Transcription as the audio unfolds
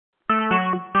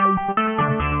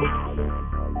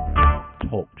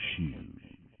Talk Show.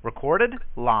 Recorded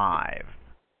live.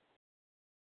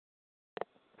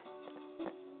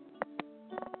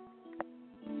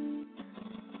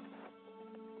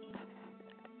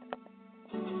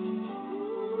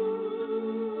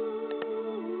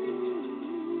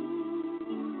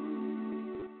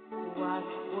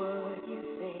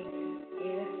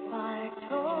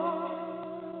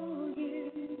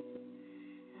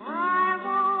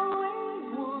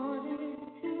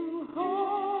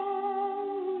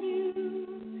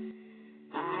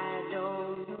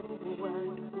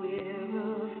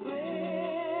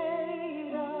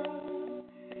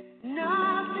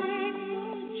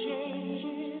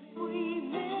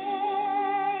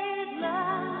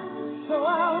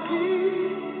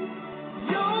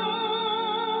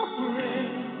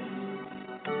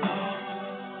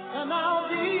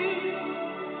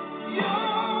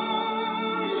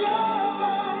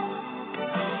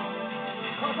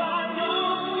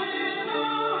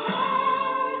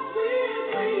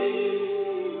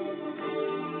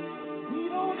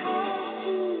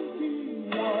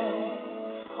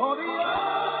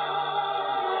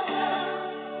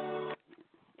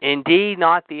 Indeed,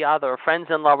 not the other. Friends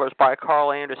and Lovers by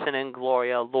Carl Anderson and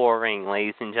Gloria Loring,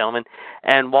 ladies and gentlemen.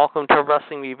 And welcome to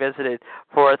Wrestling Revisited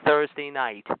for a Thursday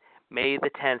night, May the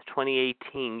 10th,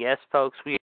 2018. Yes, folks,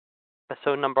 we are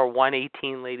episode number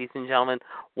 118, ladies and gentlemen.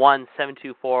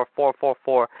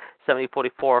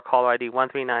 1-724-444-7044, caller ID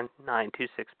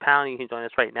 139926#. You can join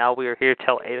us right now. We are here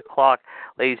till 8 o'clock.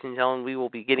 Ladies and gentlemen, we will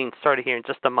be getting started here in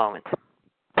just a moment.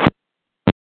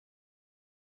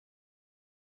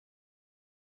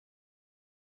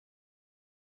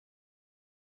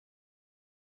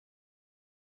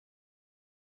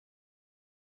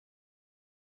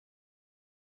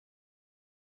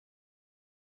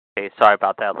 Okay, sorry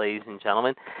about that, ladies and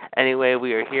gentlemen. Anyway,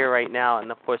 we are here right now,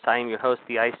 and of course, I am your host,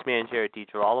 the Iceman, Jared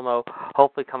DiGirolamo.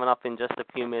 Hopefully, coming up in just a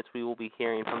few minutes, we will be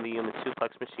hearing from the Human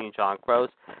Suplex Machine, John Gross,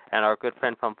 and our good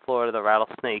friend from Florida, the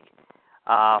Rattlesnake,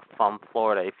 from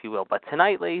Florida, if you will. But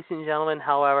tonight, ladies and gentlemen,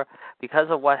 however,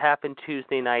 because of what happened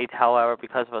Tuesday night, however,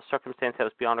 because of a circumstance that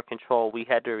was beyond our control, we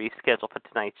had to reschedule for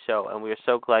tonight's show, and we are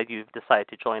so glad you've decided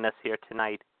to join us here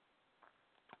tonight,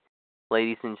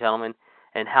 ladies and gentlemen.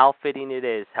 And how fitting it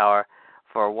is, however,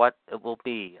 for what it will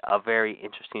be a very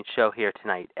interesting show here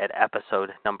tonight at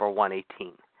episode number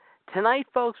 118. Tonight,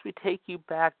 folks, we take you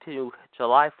back to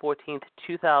July 14th,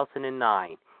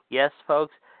 2009. Yes,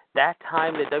 folks, that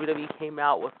time the WWE came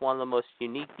out with one of the most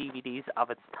unique DVDs of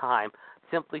its time,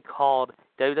 simply called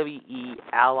WWE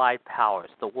Allied Powers,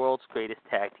 the world's greatest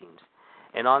tag teams.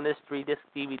 And on this 3-disc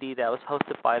DVD that was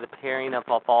hosted by the pairing of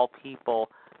all people,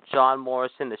 John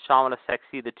Morrison, the Shaman of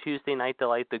Sexy, the Tuesday Night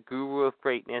Delight, the Guru of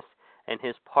Greatness, and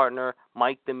his partner,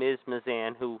 Mike the Miz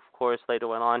Mazan, who, of course, later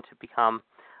went on to become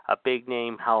a big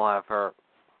name, however,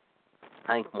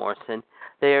 Hank Morrison.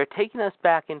 They are taking us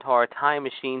back into our time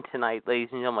machine tonight, ladies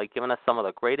and gentlemen, giving us some of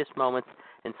the greatest moments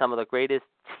and some of the greatest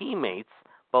teammates,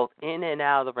 both in and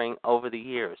out of the ring over the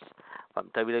years. From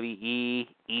WWE,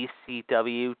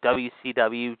 ECW,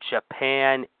 WCW,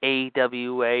 Japan,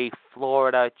 AWA,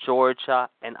 Florida, Georgia,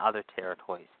 and other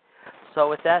territories. So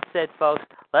with that said, folks,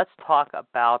 let's talk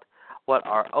about what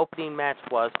our opening match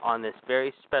was on this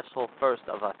very special first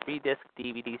of a 3-disc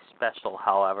DVD special,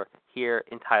 however, here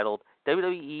entitled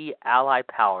WWE Allied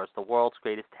Powers, the world's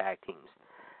greatest tag teams.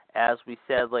 As we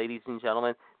said, ladies and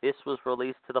gentlemen, this was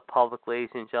released to the public, ladies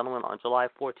and gentlemen, on July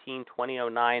 14,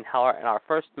 2009. However, and our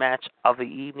first match of the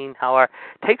evening, however,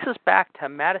 takes us back to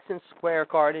Madison Square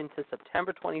Garden to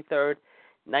September 23rd,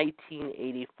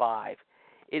 1985.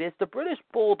 It is the British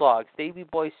Bulldogs, Davey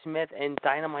Boy Smith and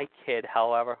Dynamite Kid,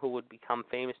 however, who would become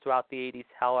famous throughout the 80s,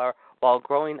 however, while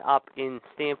growing up in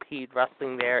Stampede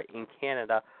Wrestling there in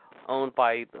Canada, owned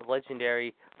by the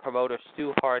legendary promoter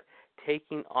Stu Hart,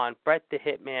 taking on Bret the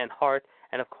Hitman Hart,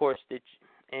 and of course the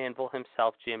Anvil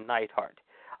himself, Jim Neidhart.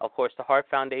 Of course, the Hart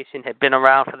Foundation had been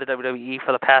around for the WWE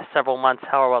for the past several months,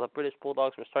 however, while the British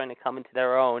Bulldogs were starting to come into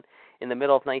their own in the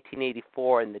middle of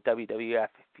 1984 in the WWF,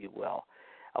 if you will.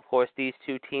 Of course, these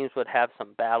two teams would have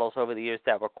some battles over the years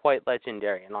that were quite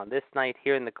legendary, and on this night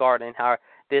here in the Garden, however,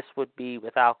 this would be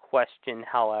without question,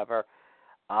 however,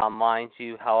 mind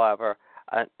you, however,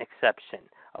 an exception.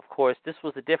 Of course, this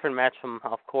was a different match from,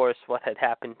 of course, what had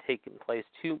happened, taking place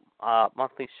 2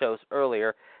 monthly shows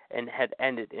earlier and had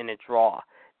ended in a draw.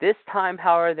 This time,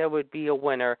 however, there would be a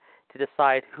winner to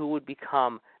decide who would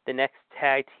become the next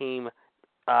tag team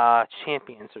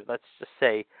champions, or let's just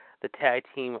say the tag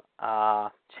team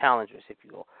challengers, if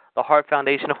you will. The Hart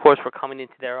Foundation, of course, were coming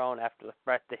into their own after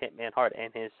Bret the Hitman Hart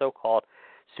and his so-called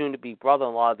soon-to-be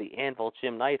brother-in-law, the Anvil,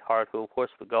 Jim Neidhart, who, of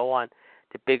course, would go on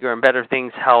to bigger and better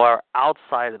things, however,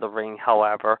 outside of the ring,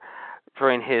 however,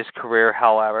 during his career,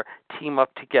 however, team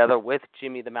up together with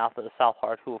Jimmy the Mouth of the South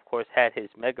Heart, who, of course, had his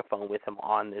megaphone with him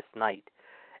on this night.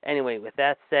 Anyway, with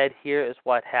that said, here is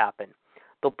what happened.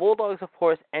 The Bulldogs, of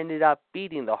course, ended up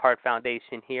beating the Hart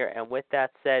Foundation here, and with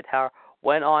that said, however,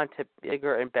 went on to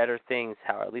bigger and better things,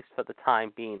 however, at least for the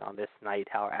time being on this night,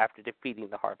 however, after defeating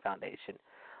the Hart Foundation.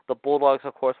 The Bulldogs,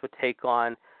 of course, would take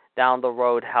on down the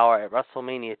road, however, at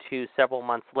WrestleMania 2 several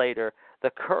months later, the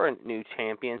current new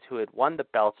champions who had won the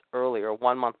belts earlier,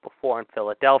 1 month before in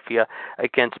Philadelphia,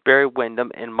 against Barry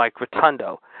Windham and Mike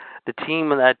Rotundo. The team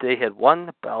that they had won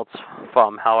the belts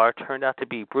from, however, turned out to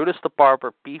be Brutus the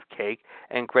Barber Beefcake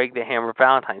and Greg the Hammer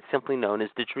Valentine, simply known as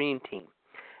the Dream Team.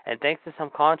 And thanks to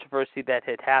some controversy that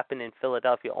had happened in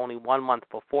Philadelphia only 1 month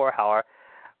before, however,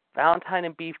 Valentine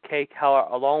and Beefcake, however,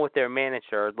 along with their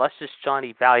manager, Luscious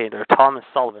Johnny Valiant, or Thomas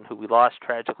Sullivan, who we lost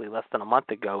tragically less than a month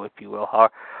ago, if you will,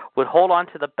 however, would hold on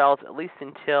to the belts at least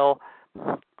until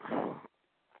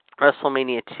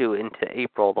WrestleMania 2 into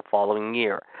April the following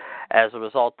year. As a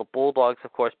result, the Bulldogs,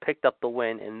 of course, picked up the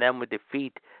win and then would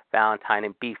defeat Valentine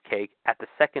and Beefcake at the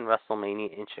second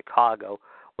WrestleMania in Chicago,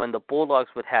 when the Bulldogs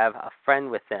would have a friend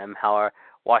with them, however,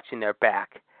 watching their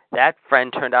back. That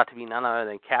friend turned out to be none other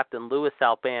than Captain Louis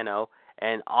Albano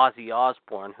and Ozzy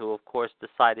Osbourne, who, of course,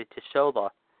 decided to show the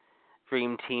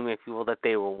Dream Team, if you will, that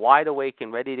they were wide awake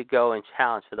and ready to go and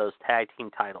challenge for those tag team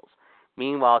titles.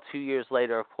 Meanwhile, 2 years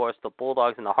later, of course, the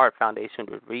Bulldogs and the Hart Foundation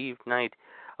would reunite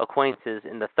acquaintances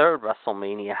in the third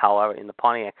WrestleMania, however, in the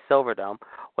Pontiac Silverdome,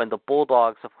 when the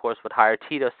Bulldogs, of course, would hire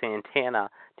Tito Santana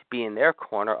to be in their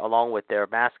corner, along with their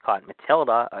mascot,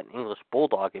 Matilda, an English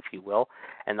bulldog, if you will,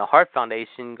 and the Hart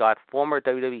Foundation got former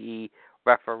WWE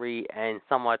referee and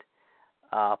somewhat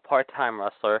part-time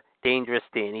wrestler, Dangerous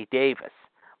Danny Davis.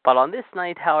 But on this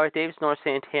night, however, Davis nor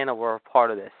Santana were a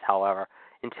part of this, however,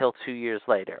 until 2 years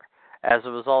later. As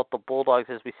a result, the Bulldogs,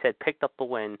 as we said, picked up the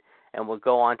win and would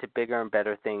go on to bigger and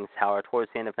better things, however,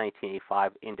 towards the end of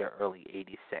 1985 into early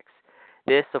 86.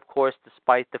 This, of course,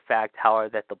 despite the fact, however,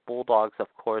 that the Bulldogs, of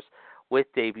course, with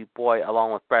Davey Boy,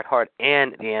 along with Bret Hart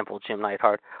and the Anvil Jim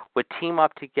Neidhart, would team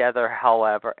up together,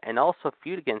 however, and also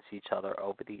feud against each other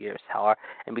over the years, however,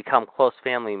 and become close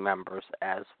family members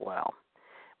as well.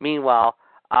 Meanwhile,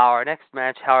 our next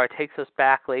match, however, takes us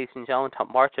back, ladies and gentlemen, to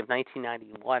March of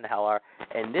 1991, however,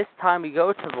 and this time we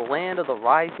go to the land of the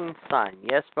rising sun.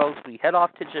 Yes, folks, we head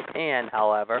off to Japan,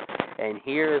 however, and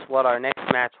here is what our next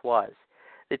match was.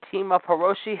 The team of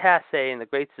Hiroshi Hase and the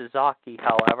Great Suzuki,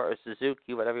 however, or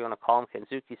Suzuki, whatever you want to call him,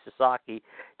 Kensuke Sasaki,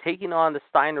 taking on the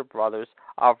Steiner brothers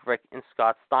of Rick and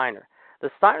Scott Steiner. The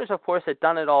Steiners, of course, had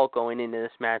done it all going into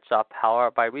this matchup,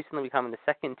 however, by recently becoming the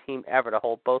second team ever to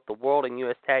hold both the World and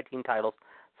U.S. Tag Team titles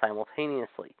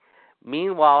simultaneously.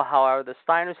 Meanwhile, however, the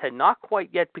Steiners had not quite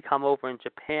yet become over in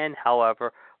Japan,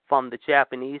 however, from the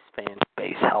Japanese fan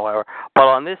base, however. But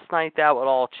on this night, that would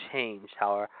all change,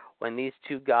 however, when these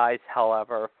two guys,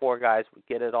 however, or four guys, would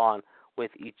get it on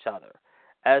with each other.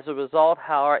 As a result,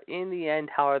 however, in the end,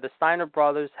 however, the Steiner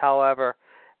brothers, however,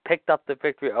 picked up the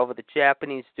victory over the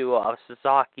Japanese duo of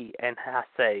Suzuki and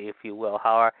Hase, if you will,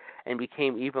 however, and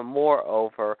became even more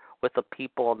over with the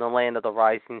people in the land of the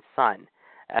rising sun.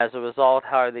 As a result,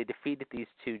 however, they defeated these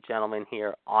two gentlemen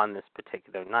here on this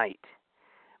particular night.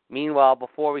 Meanwhile,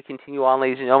 before we continue on,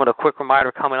 ladies and gentlemen, a quick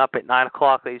reminder coming up at 9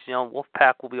 o'clock, ladies and gentlemen,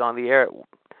 Wolfpack will be on the air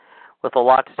with a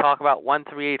lot to talk about.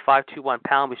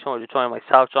 1-385-221-POUND. Be sure to join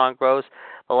myself, John Gross,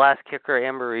 the last kicker,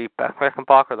 Anne-Marie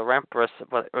Beckenbach, or the Empress,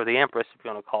 or the Empress, if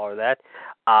you want to call her that.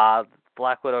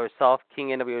 Black Widow herself, King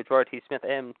NWO, George T. Smith,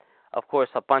 and of course,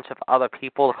 a bunch of other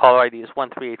people. The caller ID is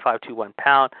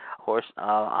 1-385-221-POUND. Of course,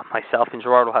 myself and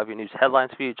Gerard will have your news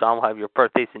headlines for you. John will have your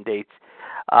birthdays and dates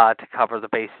to cover the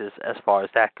bases as far as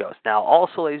that goes. Now,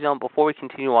 also, ladies and gentlemen, before we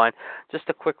continue on, just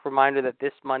a quick reminder that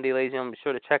this Monday, ladies and gentlemen, be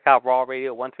sure to check out Raw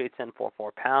Radio,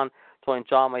 138-744-POUND. Join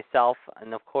John, myself,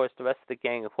 and, of course, the rest of the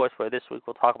gang. Of course, for this week,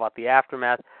 we'll talk about the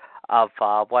aftermath of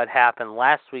what happened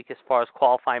last week as far as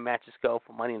qualifying matches go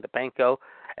for Money in the Bank go.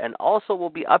 And also, we'll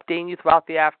be updating you throughout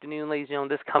the afternoon, ladies and gentlemen,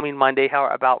 this coming Monday,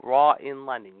 however, about Raw in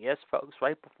London. Yes, folks,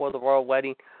 right before the royal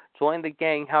wedding. Join the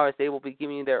gang, however, as they will be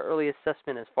giving you their early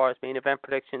assessment as far as main event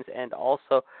predictions and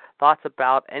also thoughts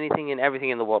about anything and everything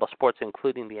in the world of sports,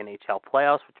 including the NHL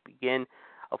playoffs, which begin,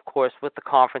 of course, with the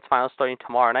conference finals starting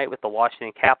tomorrow night with the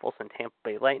Washington Capitals and Tampa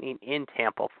Bay Lightning in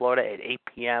Tampa, Florida at 8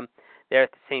 p.m. there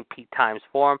at the St. Pete Times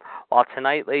Forum. While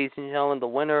tonight, ladies and gentlemen, the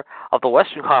winner of the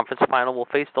Western Conference Final will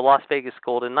face the Las Vegas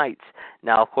Golden Knights.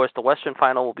 Now, of course, the Western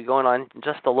Final will be going on in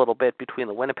just a little bit between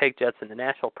the Winnipeg Jets and the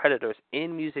Nashville Predators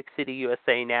in Music City,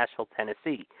 USA, Nashville,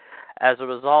 Tennessee. As a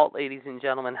result, ladies and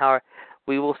gentlemen, however,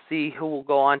 We will see who will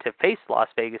go on to face Las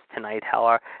Vegas tonight,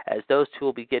 however, as those two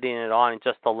will be getting it on in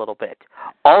just a little bit.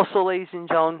 Also, ladies and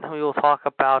gentlemen, we will talk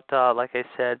about, like I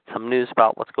said, some news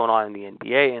about what's going on in the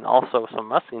NBA and also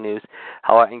some wrestling news,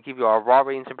 however, and give you our Raw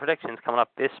ratings and predictions coming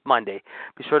up this Monday.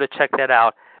 Be sure to check that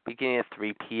out beginning at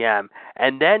 3 p.m.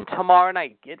 And then tomorrow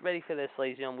night, get ready for this,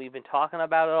 ladies and gentlemen. We've been talking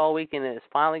about it all week, and it is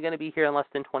finally going to be here in less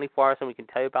than 24 hours, and we can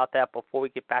tell you about that before we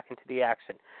get back into the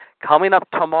action. Coming up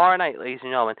tomorrow night, ladies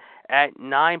and gentlemen, at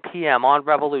 9 p.m. on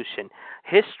Revolution,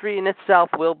 history in itself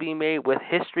will be made with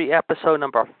history episode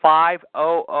number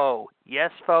 500. Yes,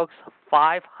 folks,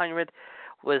 500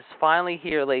 was finally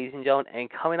here, ladies and gentlemen, and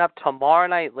coming up tomorrow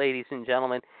night, ladies and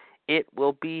gentlemen, it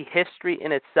will be history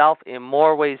in itself in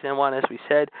more ways than one. As we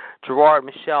said, Gerard,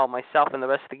 Michelle, myself, and the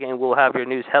rest of the gang will have your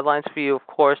news headlines for you, of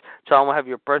course. John will have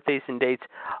your birthdays and dates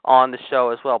on the show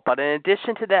as well. But in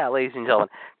addition to that, ladies and gentlemen,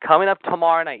 coming up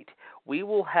tomorrow night, we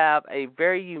will have a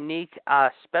very unique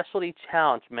specialty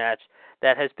challenge match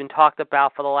that has been talked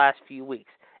about for the last few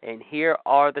weeks. And here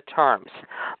are the terms.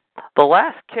 The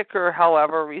last kicker,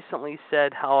 however, recently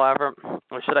said, however,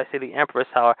 or should I say the Empress,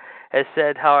 however, has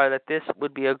said, however, that this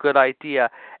would be a good idea.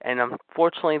 And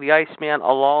unfortunately, the Iceman,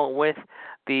 along with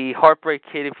the Heartbreak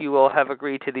Kid, if you will, have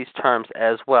agreed to these terms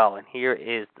as well. And here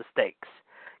is the stakes.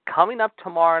 Coming up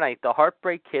tomorrow night, the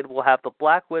Heartbreak Kid will have the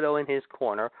Black Widow in his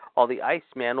corner, while the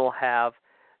Iceman will have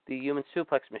the Human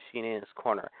Suplex Machine in his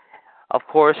corner. Of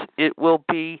course, it will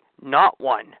be not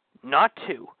one, not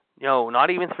two, no, not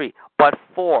even three, but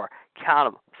four.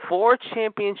 Count them. 4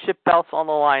 championship belts on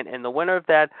the line, and the winner of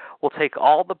that will take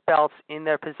all the belts in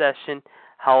their possession,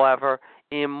 however,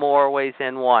 in more ways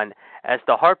than one, as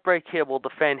the Heartbreak Kid will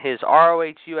defend his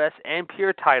ROH, US, and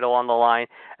Pure title on the line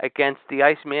against the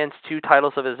Iceman's 2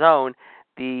 titles of his own.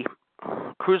 The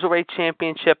Cruiserweight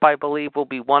Championship, I believe, will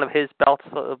be one of his belts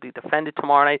that will be defended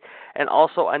tomorrow night, and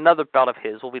also another belt of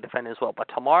his will be defended as well. But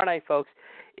tomorrow night, folks,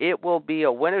 it will be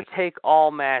a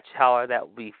winner-take-all match, however, that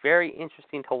will be very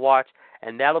interesting to watch,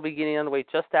 and that will be getting underway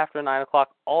just after 9 o'clock.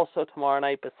 Also tomorrow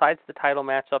night, besides the title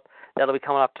matchup that will be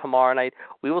coming up tomorrow night,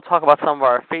 we will talk about some of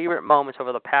our favorite moments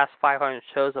over the past 500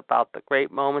 shows, about the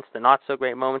great moments, the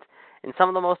not-so-great moments, and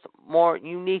some of the more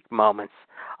unique moments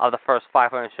of the first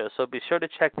 500 shows. So be sure to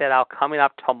check that out coming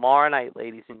up tomorrow night,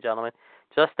 ladies and gentlemen,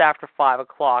 just after 5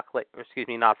 o'clock, excuse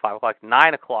me, not 5 o'clock,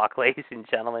 9 o'clock, ladies and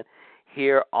gentlemen,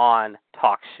 here on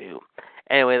TalkShoe.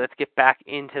 Anyway, let's get back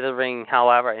into the ring,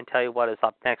 however, and tell you what is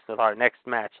up next with our next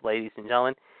match, ladies and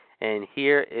gentlemen. And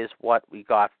here is what we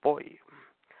got for you.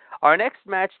 Our next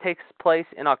match takes place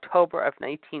in October of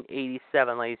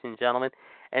 1987, ladies and gentlemen,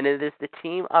 and it is the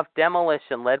team of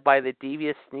Demolition, led by the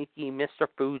devious, sneaky Mr.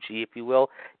 Fuji, if you will,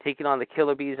 taking on the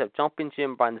Killer Bees of Jumpin'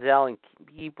 Jim Brunzell and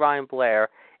B. Brian Blair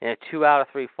in a 2 out of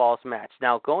 3 falls match.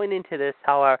 Now, going into this,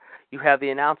 however, you have the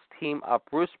announced team of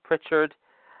Bruce Pritchard,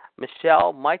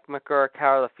 Michelle, Mike McGurk,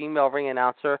 the female ring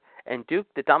announcer, and Duke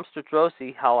the Dumpster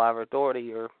Drosy, however,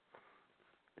 Doherty, or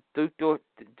Duke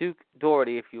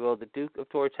Doherty, if you will, the Duke of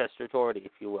Dorchester Doherty,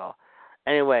 if you will.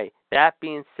 Anyway, that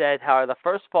being said, however, the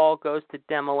first fall goes to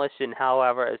Demolition,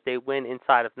 however, as they win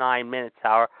inside of 9 minutes,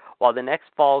 however, while the next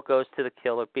fall goes to the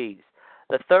Killer Bees.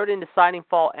 The third and deciding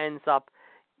fall ends up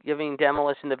giving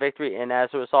Demolition the victory, and as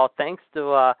a result, thanks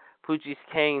to Fuji's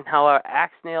King, however,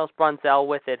 Axe nails Brunzell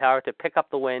with it, however, to pick up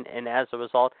the win, and as a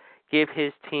result, give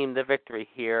his team the victory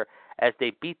here as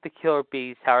they beat the Killer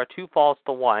Bees, however, 2 falls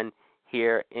to 1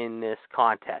 here in this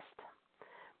contest.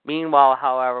 Meanwhile,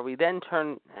 however, we then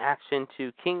turn action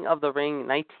to King of the Ring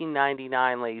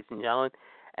 1999, ladies and gentlemen,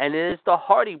 and it is the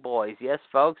Hardy Boys. Yes,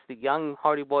 folks, the young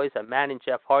Hardy Boys of Matt and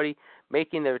Jeff Hardy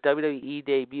making their WWE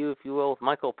debut, if you will, with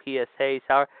Michael P.S. Hayes,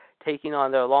 however, taking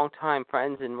on their longtime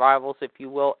friends and rivals, if you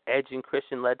will, Edge and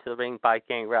Christian, led to the ring by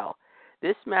Gangrel.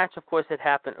 This match, of course, had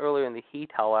happened earlier in the Heat,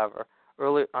 however,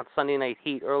 earlier on Sunday Night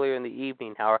Heat, earlier in the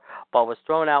evening, however, but was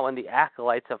thrown out when the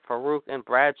acolytes of Farouk and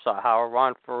Bradshaw, however,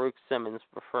 Ron Farouk Simmons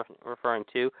referring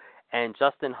to, and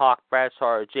Justin Hawk Bradshaw,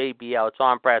 or JBL,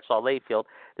 John Bradshaw Layfield,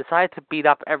 decided to beat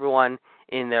up everyone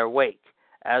in their wake.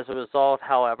 As a result,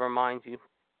 however, mind you,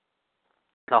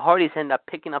 the Hardys end up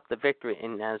picking up the victory,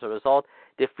 and as a result,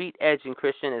 defeat Edge and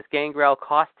Christian as Gangrel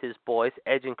cost his boys,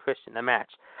 Edge and Christian, the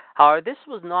match. However, this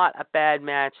was not a bad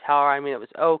match. However, I mean, it was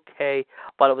okay,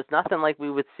 but it was nothing like we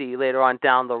would see later on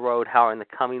down the road, however, in the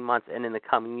coming months and in the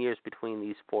coming years between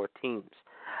these 4 teams.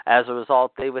 As a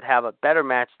result, they would have a better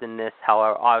match than this,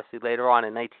 however, obviously later on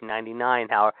in 1999,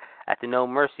 however, at the No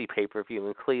Mercy pay-per-view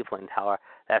in Cleveland, however,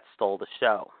 that stole the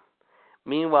show.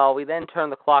 Meanwhile, we then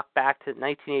turn the clock back to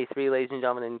 1983, ladies and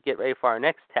gentlemen, and get ready for our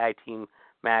next tag team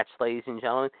match, ladies and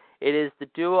gentlemen. It is the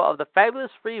duo of the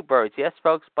Fabulous Freebirds. Yes,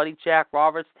 folks, Buddy Jack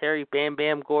Roberts, Terry Bam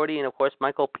Bam Gordy, and, of course,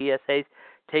 Michael P.S.A.'s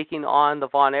taking on the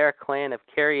Von Erich clan of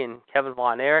Kerry and Kevin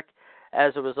Von Erich.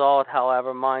 As a result,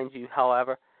 however, mind you,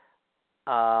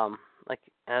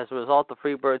 as a result, the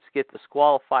Freebirds get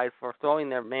disqualified for throwing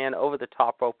their man over the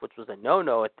top rope, which was a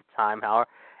no-no at the time, however.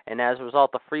 And as a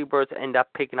result, the Freebirds end up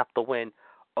picking up the win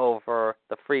over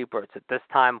the Freebirds. At this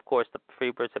time, of course, the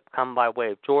Freebirds have come by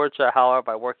way of Georgia, however,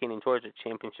 by working in Georgia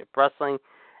Championship Wrestling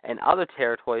and other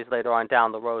territories later on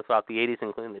down the road throughout the 80s,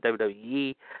 including the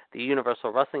WWE, the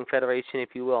Universal Wrestling Federation, if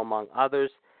you will, among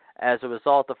others. As a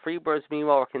result, the Freebirds,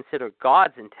 meanwhile, were considered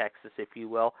gods in Texas, if you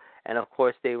will, and of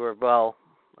course they were, well,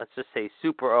 let's just say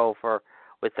super over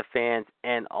with the fans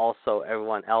and also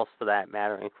everyone else for that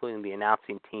matter, including the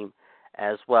announcing team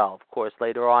as well. Of course,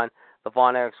 later on, the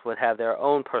Von Erichs would have their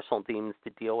own personal demons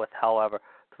to deal with, however,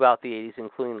 throughout the 80s,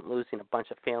 including losing a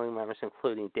bunch of family members,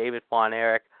 including David Von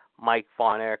Erich, Mike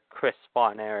Von Erich, Chris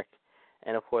Von Erich,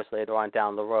 and of course, later on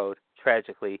down the road,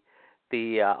 tragically,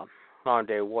 the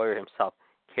modern-day warrior himself,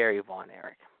 Kerry Von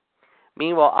Erich.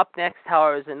 Meanwhile, up next,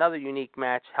 however, is another unique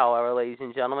match, however, ladies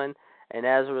and gentlemen, and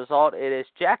as a result, it is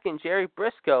Jack and Jerry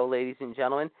Briscoe, ladies and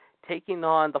gentlemen, taking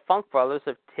on the Funk Brothers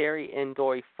of Terry and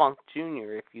Dory Funk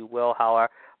Jr., if you will, however,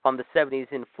 from the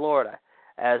 70s in Florida.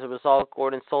 As a result,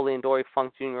 Gordon Soley and Dory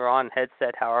Funk Jr. on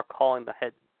headset, however, calling the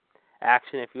head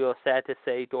action, if you will. Sad to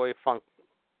say, Dory Funk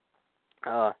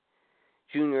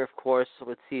Jr., of course,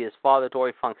 would see his father,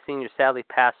 Dory Funk Sr., sadly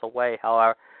pass away,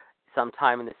 however,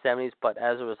 sometime in the 70s, but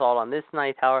as a result, on this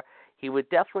night, however, he would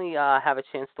definitely have a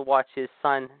chance to watch his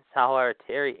son, however,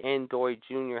 Terry and Dory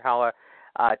Jr., however,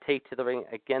 take to the ring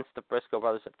against the Briscoe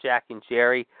brothers of Jack and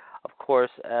Jerry. Of course,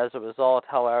 as a result,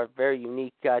 however, very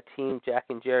unique team Jack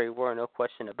and Jerry were, no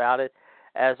question about it.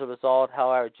 As a result,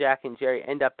 however, Jack and Jerry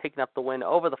end up picking up the win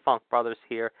over the Funk brothers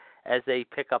here as they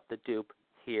pick up the dupe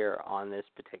here on this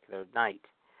particular night.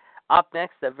 Up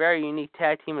next, a very unique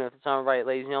tag team in its own right,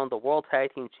 ladies and gentlemen, the World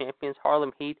Tag Team Champions,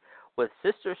 Harlem Heat, with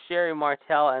Sister Sherry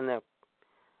Martel and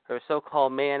her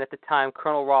so-called man at the time,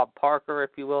 Colonel Rob Parker,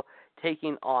 if you will,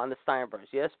 taking on the Steiner Brothers.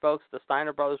 Yes, folks, the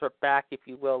Steiner Brothers are back, if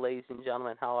you will, ladies and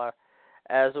gentlemen. However,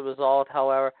 as a result,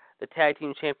 however, the tag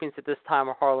team champions at this time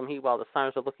are Harlem Heat, while the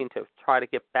Steiners are looking to try to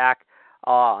get back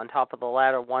on top of the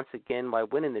ladder once again by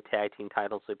winning the tag team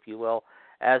titles, if you will.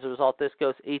 As a result, this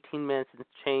goes 18 minutes and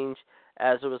change.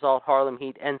 As a result, Harlem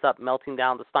Heat ends up melting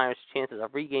down the Steiners' chances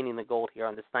of regaining the gold here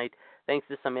on this night, thanks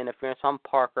to some interference from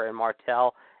Parker and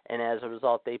Martel, and as a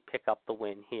result, they pick up the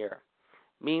win here.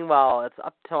 Meanwhile, it's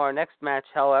up to our next match,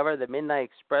 however, the Midnight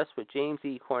Express with James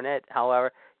E. Cornette,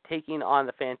 however, taking on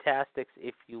the Fantastics,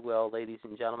 if you will, ladies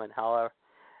and gentlemen, however.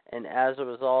 And as a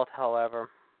result, however,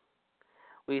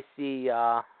 we see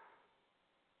the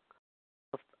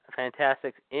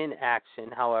Fantastics in action,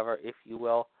 however, if you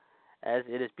will, as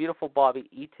it is Beautiful Bobby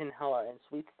Eaton, however, and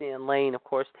Sweet Stan Lane, of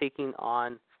course, taking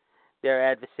on their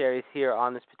adversaries here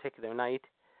on this particular night.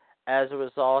 As a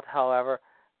result, however,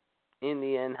 in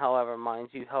the end, however, mind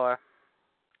you, however,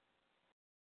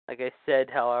 like I said,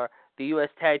 however, the U.S.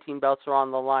 Tag Team belts are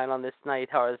on the line on this night,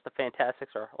 however, as the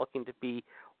Fantastics are looking to be,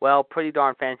 well, pretty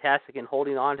darn fantastic in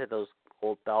holding on to those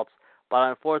gold belts. But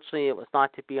unfortunately, it was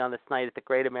not to be on this night at the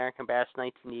Great American Bash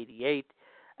 1988.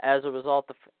 As a result,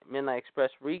 the Midnight Express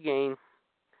regain,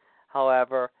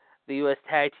 however, the U.S.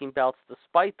 Tag Team belts,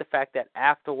 despite the fact that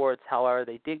afterwards, however,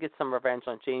 they did get some revenge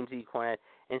on James E. Cornette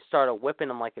and started whipping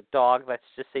him like a dog. Let's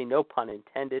just say no pun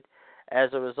intended. As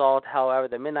a result, however,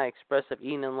 the Midnight Express of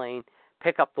Eaton and Lane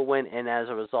pick up the win and, as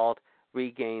a result,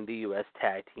 regain the U.S.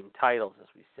 Tag Team titles, as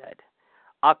we said.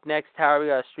 Up next, however, we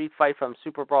got a street fight from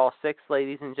Super Brawl 6,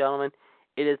 ladies and gentlemen.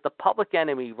 It is the Public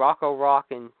Enemy, Rocco Rock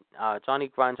and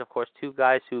Johnny Grunge, of course, two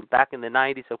guys who back in the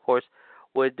 90s, of course,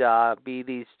 would be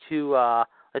these two,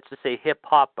 let's just say,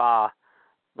 hip-hop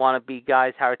wannabe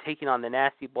guys who are taking on the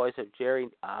Nasty Boys of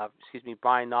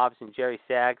Brian Knobbs and Jerry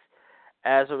Saggs.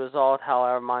 As a result,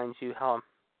 however, mind you,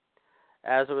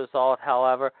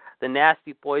 the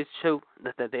Nasty Boys show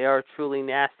that they are truly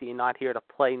nasty and not here to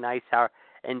play nice, however,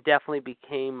 and definitely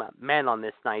became men on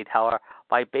this night, however,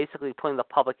 by basically putting the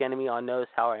Public Enemy on notice,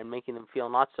 however, and making them feel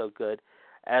not so good.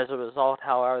 As a result,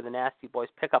 however, the Nasty Boys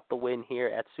pick up the win here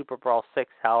at Super Brawl 6,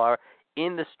 however,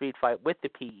 in the street fight with the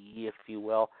PEE, if you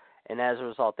will, and as a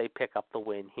result, they pick up the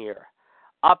win here.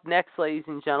 Up next, ladies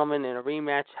and gentlemen, in a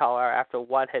rematch, however, after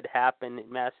what had happened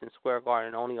in Madison Square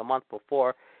Garden only a month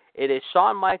before, it is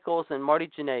Shawn Michaels and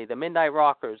Marty Jannetty, the Midnight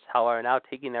Rockers, however, now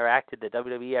taking their act to the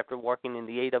WWE after working in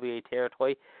the AWA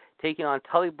territory, taking on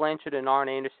Tully Blanchard and Arn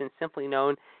Anderson, simply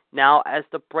known now as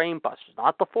the Brainbusters.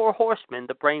 Not the Four Horsemen,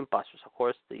 the Brainbusters. Of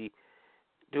course, the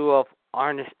duo of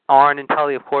Arn and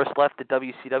Tully, of course, left the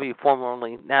WCW,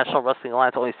 formerly National Wrestling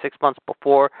Alliance, only 6 months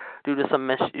before due to some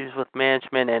issues with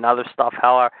management and other stuff.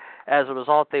 However, as a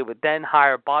result, they would then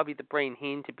hire Bobby the Brain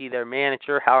Heenan to be their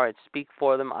manager. However, I'd speak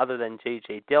for them other than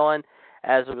J.J. Dillon.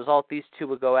 As a result, these two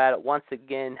would go at it once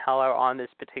again, however, on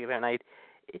this particular night,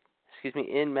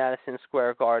 in Madison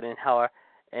Square Garden, however,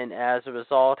 and as a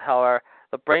result, however,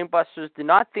 the Brainbusters did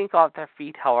not think off their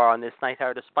feet, however, on this night,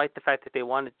 however, despite the fact that they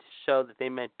wanted to show that they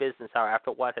meant business, however,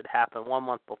 after what had happened 1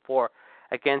 month before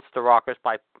against the Rockers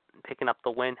by picking up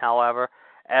the win, however.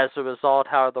 As a result,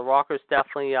 however, the Rockers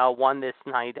definitely won this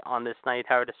night,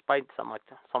 however, despite some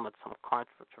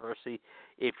controversy,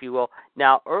 if you will.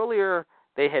 Now, earlier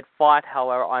they had fought,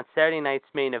 however, on Saturday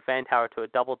night's main event, however, to a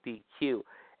double DQ.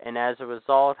 And as a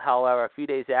result, however, a few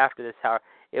days after this, however,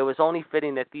 it was only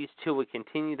fitting that these two would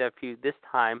continue their feud, this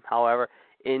time, however,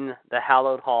 in the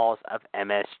hallowed halls of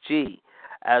MSG.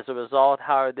 As a result,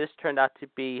 however, this turned out to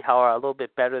be, however, a little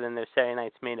bit better than their Saturday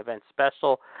night's main event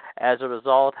special. As a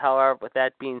result, however, with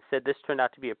that being said, this turned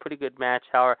out to be a pretty good match,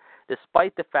 however,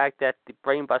 despite the fact that the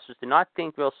Brainbusters did not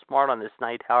think real smart on this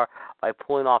night, however, by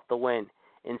pulling off the win.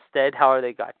 Instead, however,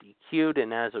 they got DQ'd,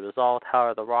 and as a result,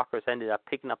 however, the Rockers ended up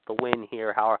picking up the win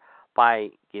here, however, by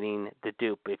getting the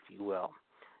dupe, if you will.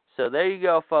 So there you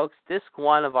go, folks. Disc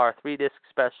 1 of our 3-disc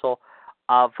special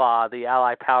of the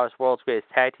Allied Powers World's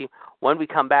Greatest Tag Team. When we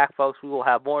come back, folks, we will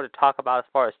have more to talk about as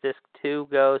far as Disc 2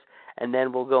 goes, and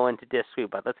then we'll go into Disc 3.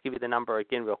 But let's give you the number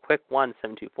again real quick,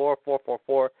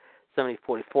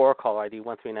 1-724-444-7044, caller ID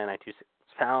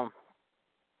 139-926#.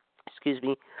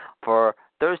 For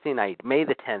Thursday night, May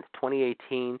the 10th,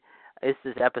 2018. This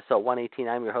is episode 118.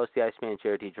 I'm your host, the Iceman,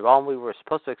 Jared DiGirolamo. We were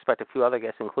supposed to expect a few other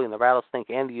guests, including the Rattlesnake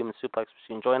and the Human Suplex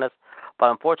Machine, join us. But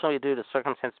unfortunately, due to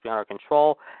circumstances beyond our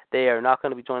control, they are not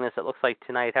going to be joining us, it looks like,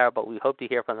 tonight, however, but we hope to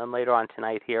hear from them later on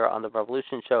tonight here on the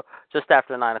Revolution Show, just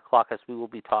after 9 o'clock, as we will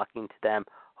be talking to them,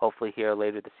 hopefully here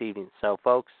later this evening. So,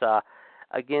 folks,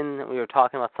 again, we were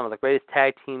talking about some of the greatest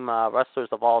tag team wrestlers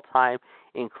of all time,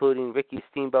 including Ricky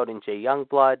Steamboat and Jay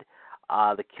Youngblood,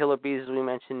 the Killer Bees, as we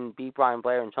mentioned, B. Brian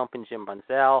Blair and Jumpin' Jim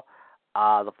Brunzell,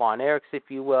 the Von Erichs, if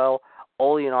you will,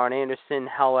 Ole and Arn Anderson,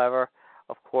 however,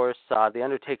 of course, The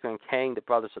Undertaker and Kang, the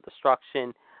Brothers of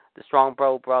Destruction, the Strong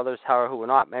Bro Brothers, however, who were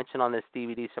not mentioned on this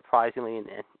DVD, surprisingly, and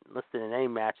listed in any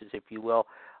matches, if you will,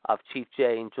 of Chief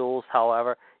Jay and Jules,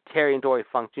 however, Terry and Dory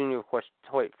Funk Jr., of course,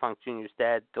 Dory Funk Jr.'s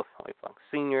dad, Dory Funk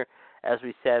Sr., as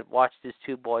we said, watched his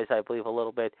two boys, I believe, a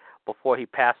little bit before he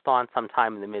passed on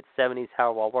sometime in the mid-'70s,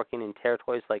 however, while working in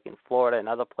territories like in Florida and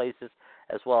other places,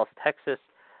 as well as Texas.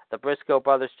 The Briscoe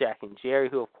brothers, Jack and Jerry,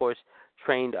 who, of course,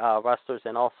 trained wrestlers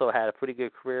and also had a pretty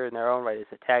good career in their own right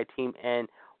as a tag team and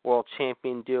world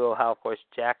champion duo. How, of course,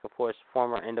 Jack, of course,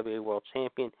 former NWA world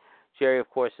champion. Jerry, of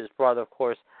course, his brother, of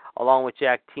course, along with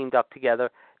Jack, teamed up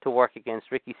together to work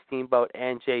against Ricky Steamboat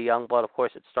and Jay Youngblood, of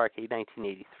course, at Starrcade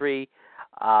 1983.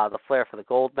 The Flair for the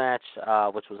Gold match,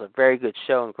 which was a very good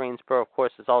show in Greensboro, of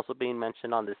course, is also being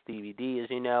mentioned on this DVD, as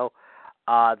you know.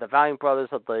 The Valiant brothers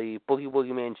of the Boogie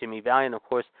Woogie Man, Jimmy Valiant, of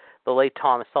course, the late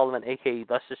Thomas Sullivan, a.k.a.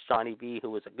 Luscious Johnny V, who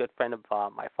was a good friend of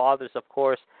my father's, of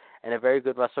course, and a very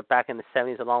good wrestler back in the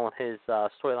 70s, along with his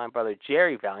storyline brother,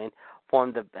 Jerry Valiant,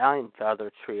 formed the Valiant Brother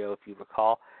Trio, if you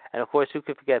recall. And, of course, who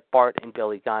could forget Bart and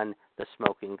Billy Gunn, the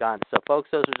Smoking Gun. So, folks,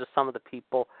 those are just some of the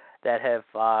people that have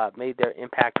made their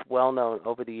impact well known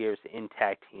over the years in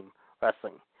tag team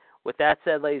wrestling. With that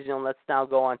said, ladies and gentlemen, let's now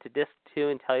go on to Disc 2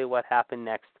 and tell you what happened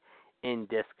next in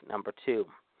Disc number 2.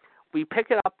 We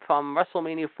pick it up from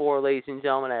WrestleMania 4, ladies and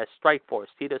gentlemen, as Strike Force,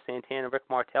 Tito Santana and Rick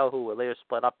Martel, who were later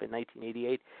split up in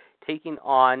 1988, taking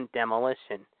on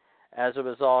Demolition. As a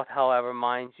result, however,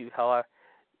 mind you, however,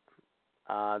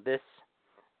 this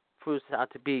proves out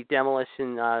to be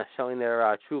Demolition showing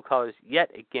their true colors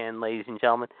yet again, ladies and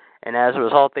gentlemen. And as a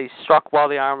result, they struck while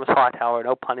the iron was hot, however,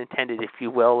 no pun intended, if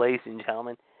you will, ladies and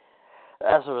gentlemen.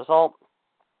 As a result,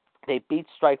 they beat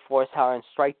Strike Force, however, and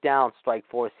strike down Strike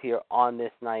Force here on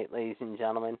this night, ladies and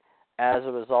gentlemen. As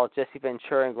a result, Jesse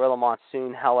Ventura and Gorilla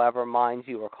Monsoon, however, mind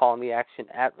you, were calling the action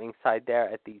at ringside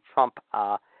there at the Trump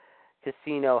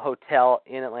Casino Hotel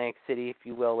in Atlantic City, if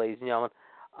you will, ladies and gentlemen,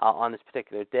 on this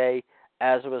particular day.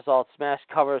 As a result, Smash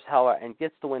covers, however, and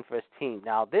gets the win for his team.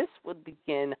 Now, this would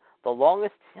begin the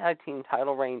longest tag team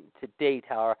title reign to date,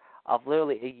 however, of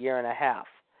literally a year and a half.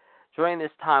 During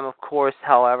this time, of course,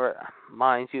 however,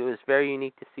 mind you, it was very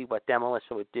unique to see what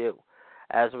Demolition would do.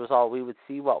 As a result, we would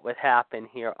see what would happen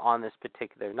here on this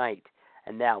particular night,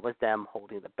 and that was them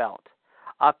holding the belt.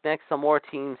 Up next, some more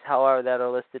teams, however, that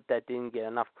are listed that didn't get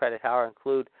enough credit, however,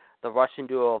 include the Russian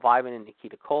duo of Ivan and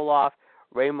Nikita Koloff,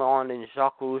 Raymond and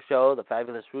Jacques Rougeau, the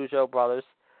fabulous Rougeau brothers,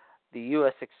 the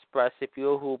U.S. Express, if you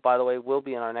will, who, by the way, will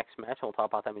be in our next match, and we'll talk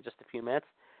about them in just a few minutes,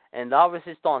 and la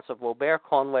resistance of Robert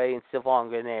Conway and Sylvain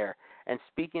Grenier. And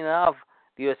speaking of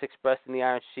the U.S. Express and the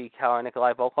Iron Sheik, Howard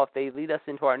Nikolai Volkov, they lead us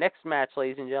into our next match,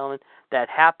 ladies and gentlemen, that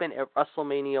happened at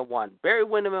WrestleMania 1. Barry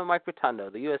Windham and Mike Rotundo,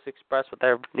 the U.S. Express with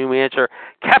their new manager,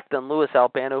 Captain Louis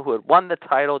Albano, who had won the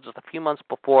title just a few months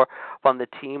before from the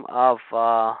team of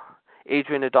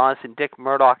Adrian Adonis and Dick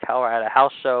Murdoch, however, at a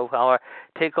house show, however,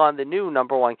 take on the new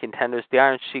number one contenders, the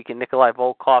Iron Sheik and Nikolai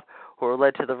Volkov, who were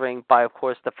led to the ring by, of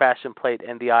course, the Fashion Plate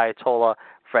and the Ayatollah,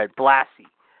 Fred Blassie.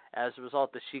 As a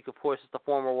result, the Sheik, of course, is the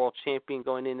former world champion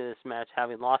going into this match,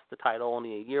 having lost the title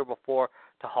only a year before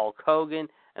to Hulk Hogan.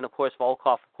 And, of course,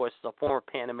 Volkov, of course, is a former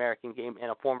Pan-American game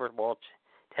and a former world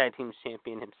tag team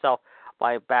champion himself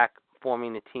by back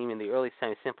forming a team in the early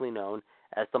 70s simply known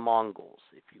as the Mongols,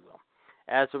 if you will.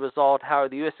 As a result, however,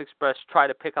 the U.S. Express tried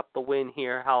to pick up the win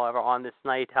here, however, on this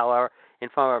night, however, in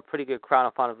front of a pretty good crowd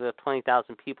in front of the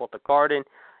 20,000 people at the Garden.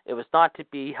 It was not to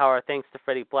be, however, thanks to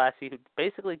Freddie Blassie, who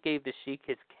basically gave the Sheik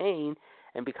his cane,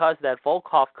 and because of that,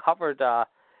 Volkov covered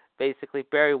basically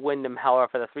Barry Windham, however,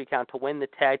 for the 3 count to win the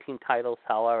tag team titles,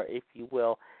 however, if you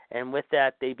will, and with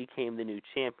that, they became the new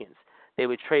champions. They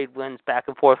would trade wins back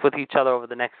and forth with each other over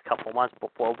the next couple of months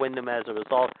before Windham, as a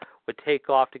result, would take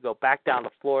off to go back down to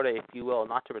Florida, if you will,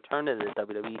 not to return to the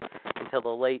WWE until the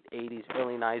late 80s,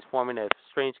 early 90s, forming a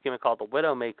strange gimmick called the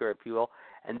Widowmaker, if you will,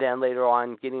 and then later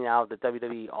on getting out of the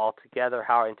WWE altogether,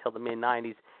 however, until the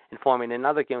mid-90s, and forming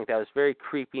another gimmick that was very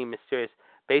creepy and mysterious,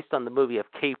 based on the movie of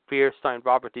Cape Fear, starring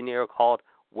Robert De Niro, called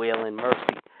Waylon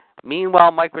Mercy.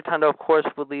 Meanwhile, Mike Rotundo, of course,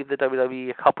 would leave the WWE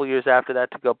a couple years after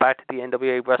that to go back to the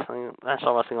NWA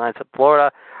National Wrestling Alliance in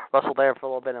Florida, wrestle there for a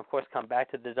little bit, and of course come back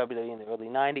to the WWE in the early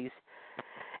 90s.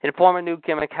 And form a new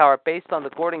gimmick, however, based on the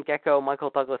Gordon Gekko,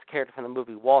 Michael Douglas character from the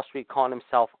movie Wall Street, calling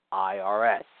himself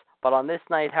IRS. But on this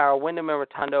night, however, Windham and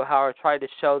Rotundo, however, tried to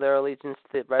show their allegiance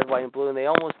to red, white, and blue, and they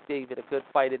almost gave it a good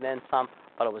fight and then some,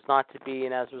 but it was not to be,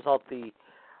 and as a result, the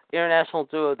international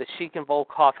duo, the Sheik and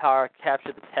Volkov, however,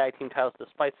 captured the tag team titles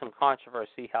despite some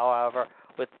controversy, however,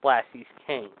 with Blassie's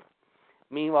cane.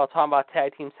 Meanwhile, talking about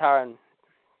tag teams, however,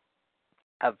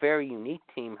 a very unique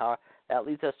team, however, that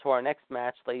leads us to our next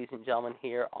match, ladies and gentlemen,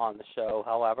 here on the show,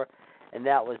 however, and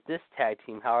that was this tag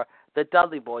team, however, the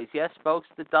Dudley Boys. Yes, folks,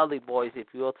 the Dudley Boys, if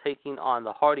you will, taking on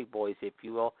the Hardy Boys, if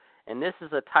you will, and this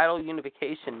is a title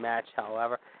unification match,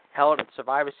 however, held at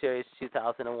Survivor Series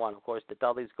 2001. Of course, the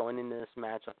Dudleys going into this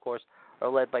match, of course, are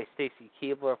led by Stacy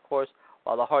Keibler, of course,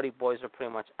 while the Hardy Boys are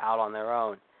pretty much out on their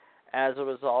own. As a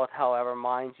result, however,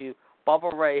 mind you,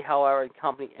 Bubba Ray, however, and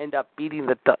company end up beating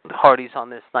the Hardys on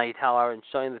this night, however, and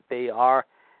showing that they are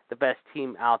the best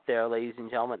team out there, ladies and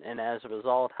gentlemen. And as a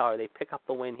result, however, they pick up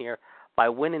the win here by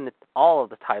winning all of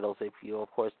the titles, if you will.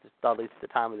 Of course, the Dudleys at the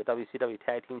time of the WCW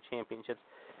Tag Team Championships,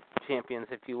 champions,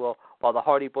 if you will, while the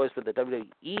Hardy Boys were the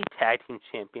WWE Tag Team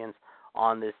Champions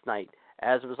on this night.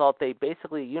 As a result, they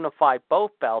basically unified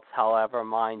both belts, however,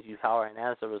 mind you, however, and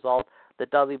as a result, the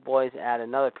Dudley Boys add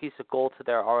another piece of gold to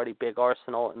their already big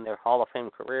arsenal in their Hall of Fame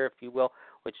career, if you will,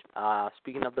 which,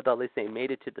 speaking of the Dudleys, they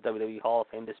made it to the WWE Hall of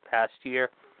Fame this past year,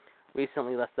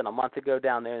 recently, less than a month ago,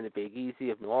 down there in the Big Easy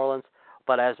of New Orleans.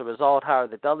 But as a result, however,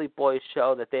 the Dudley Boys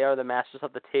show that they are the masters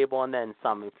of the table and then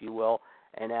some, if you will,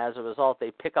 and as a result,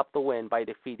 they pick up the win by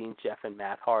defeating Jeff and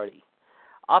Matt Hardy.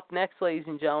 Up next, ladies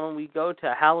and gentlemen, we go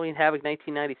to Halloween Havoc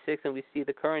 1996, and we see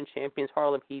the current champions,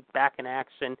 Harlem Heat, back in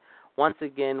action once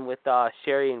again with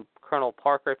Sherry and Colonel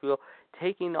Parker, if you will,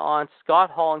 taking on Scott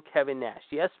Hall and Kevin Nash.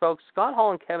 Yes, folks, Scott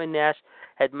Hall and Kevin Nash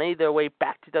had made their way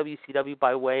back to WCW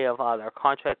by way of their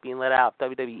contract being let out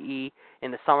of WWE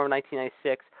in the summer of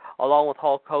 1996. Along with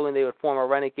Hulk Hogan, they would form a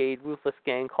renegade, ruthless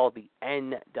gang called the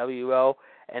NWO,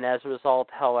 and as a result,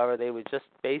 however, they would just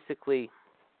basically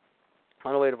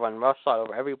on a way to run roughshod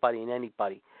over everybody and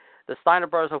anybody. The Steiner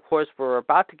brothers, of course, were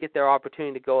about to get their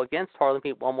opportunity to go against Harlem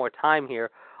Heat one more time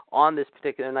here on this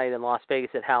particular night in Las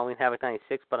Vegas at Halloween Havoc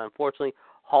 96, but unfortunately,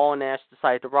 Hall and Nash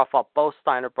decided to rough up both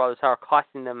Steiner brothers, however,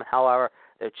 costing them, however,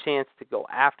 their chance to go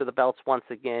after the belts once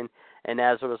again, and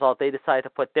as a result, they decided to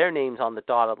put their names on the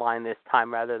dotted line this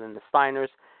time rather than the Steiners,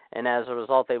 and as a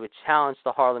result, they would challenge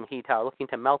the Harlem Heat, looking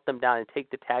to melt them down and take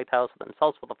the tag titles for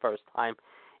themselves for the first time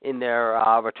in their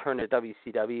return to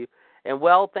WCW. And,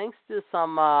 well, thanks to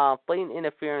some blatant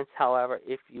interference, however,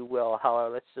 if you will,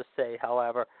 however, let's just say,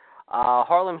 however,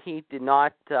 Harlem Heat did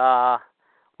not,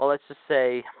 let's just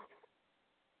say,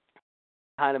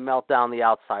 kind of melt down the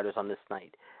outsiders on this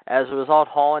night. As a result,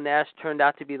 Hall and Nash turned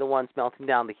out to be the ones melting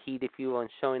down the Heat, if you will, and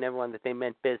showing everyone that they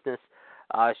meant business.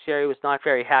 Sherry was not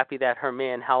very happy that her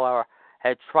man, however,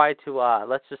 had tried to,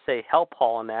 let's just say, help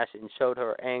Hall and Nash and showed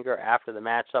her anger after the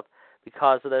matchup.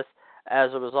 because of this.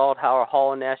 As a result, however,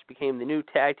 Hall and Nash became the new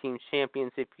tag team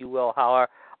champions, if you will, however,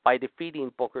 by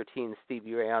defeating Booker T and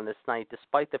Stevie Ray on this night,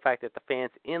 despite the fact that the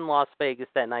fans in Las Vegas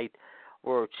that night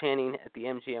were chanting at the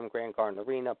MGM Grand Garden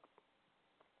Arena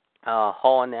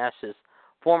Hall and Nash's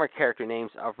former character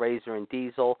names of Razor and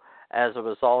Diesel. As a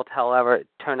result, however, it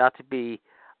turned out to be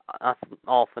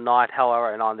all for naught,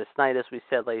 however, and on this night, as we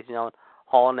said, ladies and gentlemen,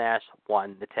 Hall and Nash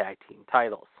won the tag team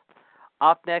titles.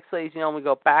 Up next, ladies and gentlemen, we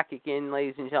go back again,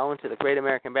 ladies and gentlemen, to the Great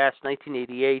American Bash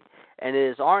 1988, and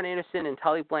it is Arn Anderson and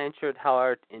Tully Blanchard,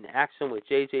 however, in action with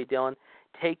J.J. Dillon,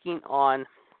 taking on,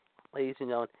 ladies and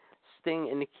gentlemen, Sting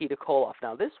and Nikita Koloff.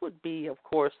 Now, this would be, of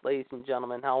course, ladies and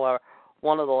gentlemen, however,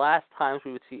 one of the last times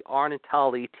we would see Arn and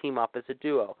Tully team up as a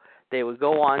duo. They would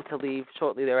go on to leave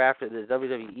shortly thereafter the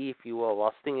WWE, if you will,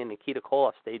 while Sting and Nikita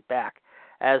Koloff stayed back.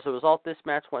 As a result, this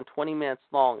match went 20 minutes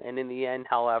long, and in the end,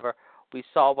 however, we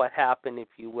saw what happened, if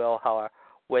you will, however,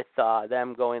 with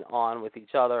them going on with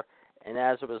each other. And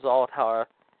as a result, however,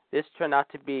 this turned out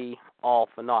to be all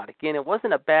for naught. Again, it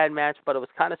wasn't a bad match, but it was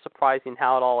kind of surprising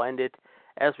how it all ended.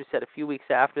 As we said, a few weeks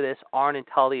after this, Arn and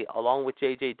Tully, along with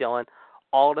J.J. Dillon,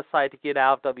 all decided to get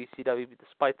out of WCW,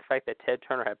 despite the fact that Ted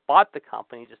Turner had bought the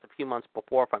company just a few months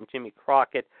before from Jimmy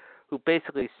Crockett, who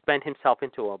basically spent himself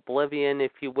into oblivion,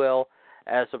 if you will.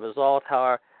 As a result,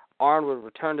 however, Arn would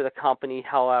return to the company,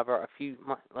 however,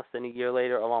 less than a year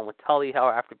later, along with Tully,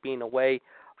 however, after being away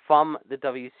from the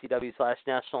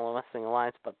WCW/National Wrestling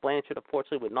Alliance, but Blanchard,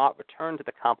 unfortunately, would not return to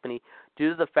the company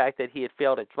due to the fact that he had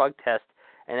failed a drug test,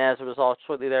 and as a result,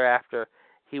 shortly thereafter,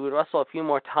 he would wrestle a few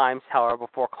more times, however,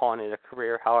 before calling it a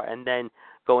career, however, and then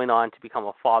going on to become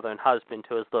a father and husband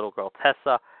to his little girl,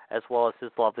 Tessa, as well as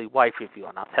his lovely wife, if you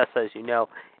will. Now, Tessa, as you know,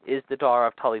 is the daughter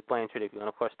of Tully Blanchard, if you will. And,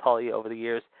 of course, Tully, over the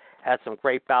years, had some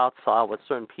great bouts with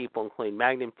certain people, including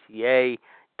Magnum TA,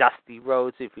 Dusty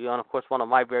Rhodes, if you will, and, of course, one of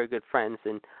my very good friends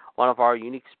and one of our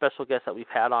unique special guests that we've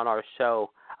had on our show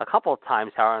a couple of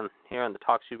times here on the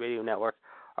Talk Shoe Radio Network,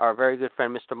 our very good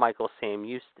friend, Mr. Michael Sam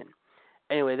Houston.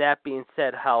 Anyway, that being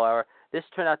said, however, this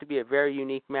turned out to be a very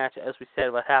unique match, as we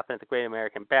said, what happened at the Great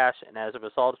American Bash, and as a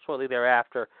result, shortly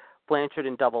thereafter, Blanchard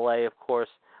and Double A, of course,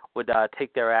 would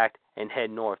take their act and head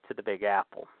north to the Big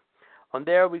Apple. From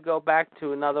there, we go back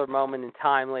to another moment in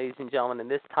time, ladies and gentlemen,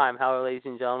 and this time, however, ladies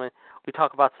and gentlemen, we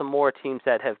talk about some more teams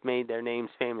that have made their names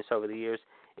famous over the years,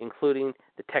 including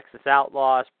the Texas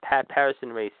Outlaws, Pat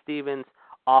Patterson, Ray Stevens,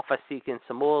 Alpha Seek and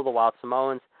Samoa, the Wild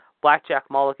Samoans, Blackjack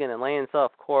Mulligan and Lanza,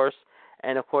 of course,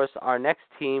 and, of course, our next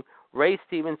team, Ray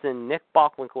Stevens and Nick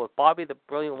Bockwinkel with Bobby the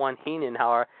Brilliant One Heenan,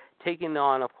 however, taking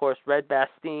on, of course, Red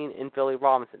Bastien and Billy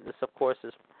Robinson. This, of course,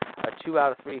 is a 2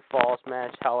 out of 3 falls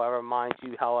match, however, mind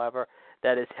you, however,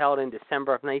 that is held in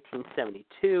December of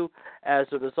 1972. As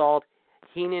a result,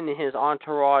 Heenan and his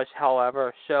entourage,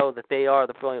 however, show that they are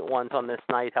the brilliant ones on this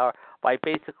night, however, by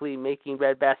basically making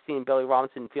Red Bastien and Billy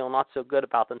Robinson feel not so good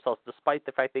about themselves, despite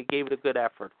the fact they gave it a good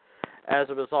effort. As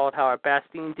a result, however,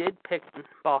 Bastien did pick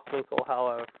Bockwinkel,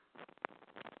 however,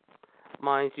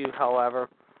 mind you, however,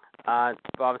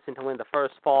 Robinson to win the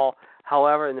first fall.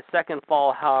 However, in the second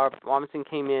fall, however, Robinson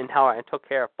came in, however, and took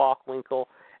care of Bockwinkel,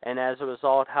 and as a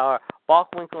result, however,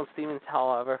 Bockwinkel and Stevens,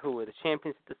 however, who were the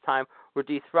champions at this time, were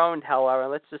dethroned, however.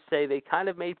 Let's just say they kind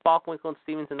of made Bockwinkel and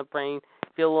Stevens in the brain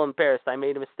feel a little embarrassed. I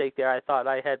made a mistake there. I thought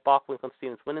I had Bockwinkel and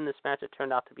Stevens winning this match. It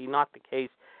turned out to be not the case.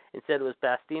 Instead, it was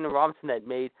Bastien and Robinson that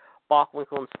made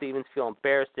Bockwinkel and Stevens feel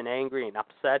embarrassed and angry and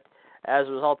upset. As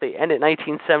a result, they ended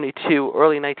 1972,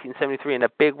 early 1973 in a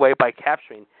big way by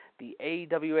capturing the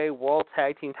AWA World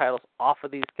Tag Team titles off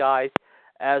of these guys.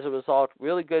 As a result,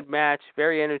 really good match,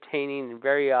 very entertaining, and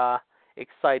very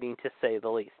exciting to say the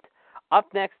least. Up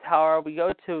next, however, we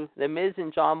go to The Miz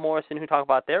and John Morrison, who talk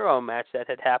about their own match that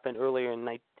had happened earlier in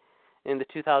the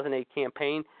 2008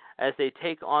 campaign, as they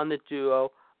take on the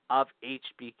duo of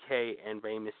HBK and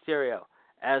Rey Mysterio.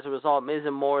 As a result, Miz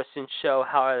and Morrison show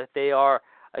how they are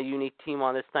a unique team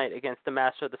on this night against the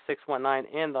Master of the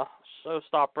 619 and the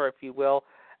Showstopper, if you will.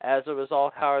 As a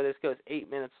result, however, this goes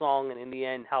 8 minutes long, and in the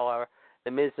end, however,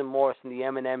 the Miz and Morrison, the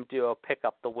M&M duo, pick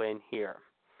up the win here.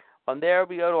 From there,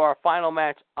 we go to our final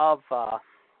match of, like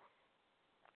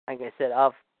I said,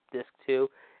 of Disc 2,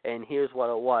 and here's what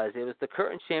it was. It was the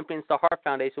current champions, the Hart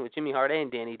Foundation, with Jimmy Hart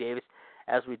and Danny Davis,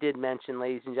 as we did mention,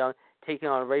 ladies and gentlemen, taking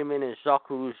on Raymond and Jacques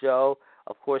Rougeau.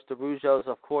 Of course, the Rougeaus,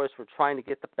 of course, were trying to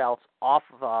get the belts off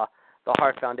of the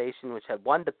Hart Foundation, which had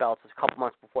won the belts a couple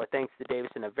months before, thanks to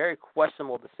Davis, in a very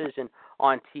questionable decision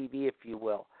on TV, if you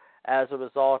will. As a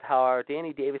result, however,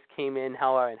 Danny Davis came in,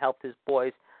 however, and helped his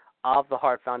boys of the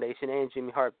Hart Foundation and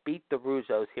Jimmy Hart beat the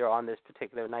Rougeaus here on this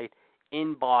particular night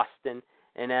in Boston.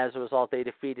 and as a result, they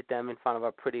defeated them in front of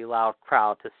a pretty loud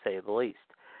crowd, to say the least.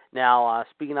 Now,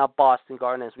 speaking of Boston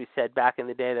Garden, as we said back in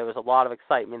the day, there was a lot of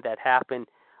excitement that happened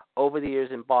over the years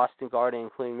in Boston Garden,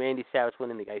 including Randy Savage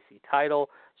winning the IC title,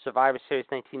 Survivor Series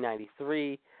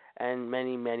 1993, and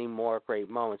many, many more great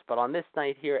moments. But on this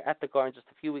night here at the Garden, just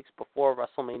a few weeks before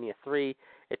WrestleMania 3,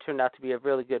 it turned out to be a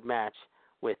really good match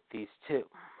with these two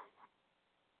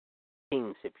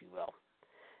kings, if you will.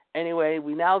 Anyway,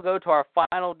 we now go to our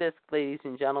final disc, ladies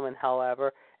and gentlemen,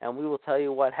 however, and we will tell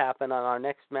you what happened on our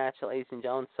next match, ladies and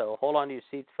gentlemen. So hold on to your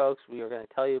seats, folks. We are going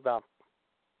to tell you about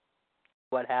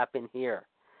what happened here.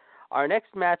 Our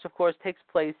next match, of course, takes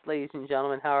place, ladies and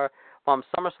gentlemen, however, from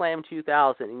SummerSlam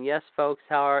 2000. And yes, folks,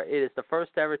 however, it is the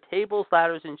first ever tables,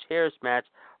 ladders, and chairs match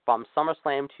from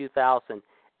SummerSlam 2000.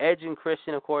 Edge and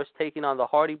Christian, of course, taking on the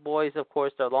Hardy Boys, of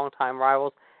course, their longtime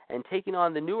rivals, and taking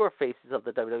on the newer faces of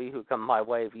the WWE who come by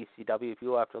way of ECW, if you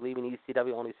will, after leaving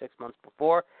ECW only 6 months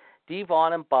before,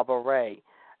 Devon and Bubba Ray.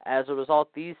 As a result,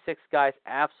 these six guys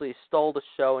absolutely stole the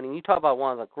show, and you talk about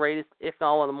one of the greatest, if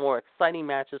not one of the more exciting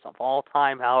matches of all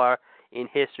time, however, in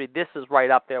history. This is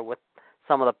right up there with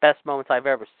some of the best moments I've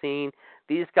ever seen.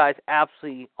 These guys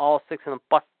absolutely, all six of them,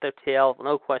 busted their tails,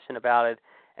 no question about it.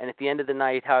 And at the end of the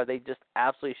night, however, they just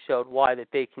absolutely showed why that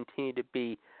they continue to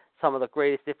be some of the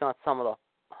greatest, if not some of the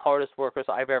hardest workers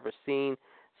I've ever seen.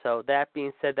 So that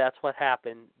being said, that's what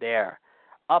happened there.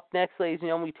 Up next, ladies and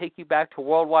gentlemen, we take you back to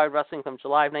Worldwide Wrestling from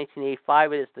July of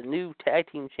 1985. It is the new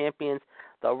tag team champions,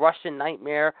 the Russian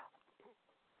Nightmare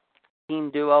team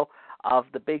duo of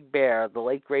the Big Bear, the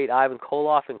late great Ivan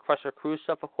Koloff and Crusher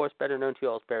Khrushchev, of course, better known to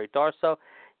you as Barry Darsow,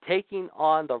 taking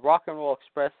on the Rock and Roll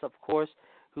Express, of course,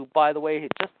 who, by the way,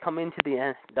 had just come into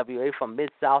the NWA from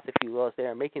Mid-South, if you will, as they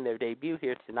are making their debut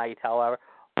here tonight, however,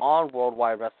 on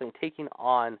Worldwide Wrestling, taking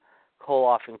on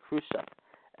Koloff and Khrushchev.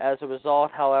 As a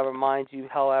result, however, mind you,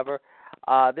 however,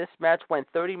 this match went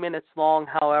 30 minutes long,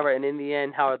 however, and in the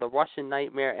end, however, the Russian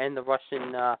Nightmare and the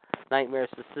Russian Nightmare's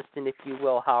assistant, if you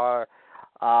will, however,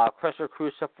 Crusher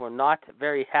Khrushchev, were not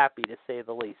very happy, to say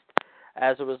the least.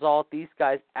 As a result, these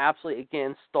guys absolutely,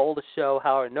 again, stole the show,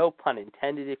 however, no pun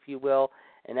intended, if you will,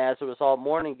 and as a result,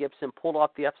 Morton and Gibson pulled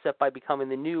off the upset by becoming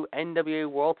the new NWA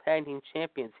World Tag Team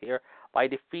Champions here by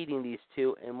defeating these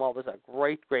two in what was a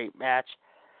great, great match.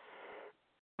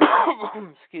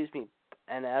 Excuse me.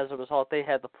 And as a result, they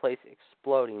had the place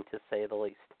exploding, to say the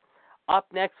least. Up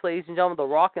next, ladies and gentlemen, the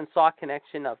Rock and Sock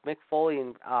connection of Mick Foley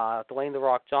and Dwayne "The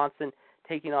Rock" Johnson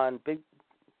taking on big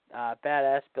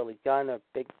badass Billy Gunn, or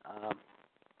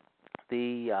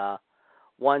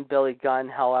one Billy Gunn,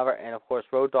 however, and of course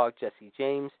Road Dogg Jesse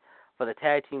James for the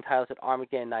tag team titles at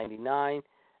Armageddon 99.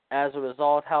 As a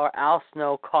result, however, Al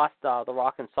Snow cost the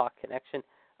Rock and Sock connection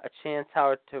a chance,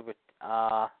 however,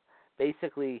 to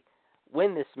basically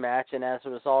win this match, and as a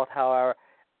result, however,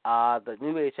 the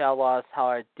New Age Outlaws,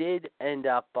 however, did end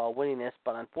up winning this,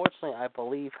 but unfortunately, I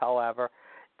believe, however,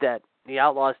 that the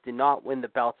Outlaws did not win the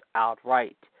belts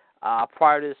outright.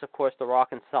 Prior to this, of course, the Rock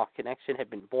and Sock connection had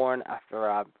been born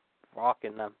after Rock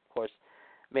and, of course,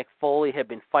 Mick Foley had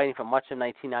been fighting for much of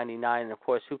 1999, and of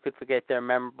course, who could forget their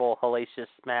memorable, hellacious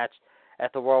match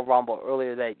at the Royal Rumble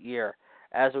earlier that year.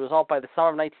 As a result, by the summer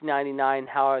of 1999,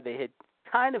 however, they had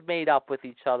kind of made up with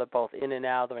each other, both in and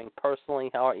out of the ring personally,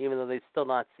 however, even though they still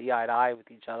not see eye to eye with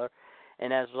each other.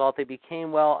 And as a result, they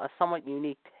became, well, a somewhat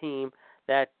unique team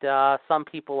that some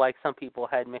people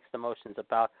had mixed emotions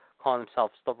about, calling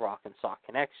themselves the Rock and Sock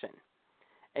Connection.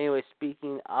 Anyway,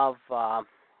 speaking of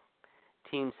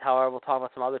teams, however, we'll talk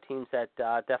about some other teams that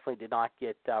definitely did not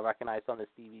get recognized on this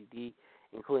DVD,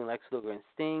 including Lex Luger and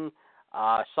Sting,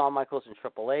 Shawn Michaels and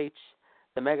Triple H,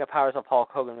 the Mega Powers of Hulk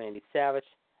Hogan and Randy Savage,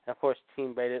 and of course,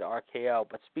 Team Rated RKO.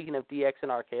 But speaking of DX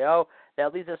and RKO,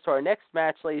 that leads us to our next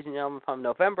match, ladies and gentlemen, from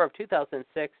November of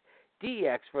 2006,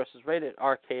 DX versus Rated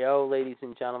RKO, ladies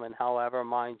and gentlemen, however,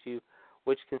 mind you,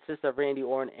 which consists of Randy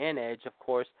Orton and Edge, of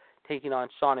course, taking on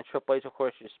Shawn and Triple H. Of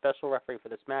course, your special referee for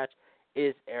this match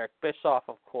is Eric Bischoff,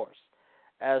 of course.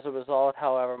 As a result,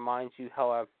 however, mind you,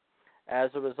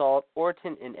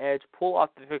 Orton and Edge pull off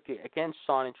the victory against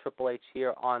Shawn and Triple H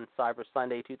here on Cyber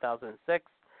Sunday 2006,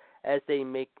 as they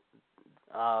make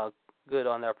good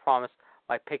on their promise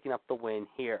by picking up the win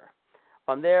here.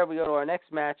 From there, we go to our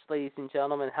next match, ladies and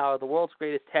gentlemen, how the world's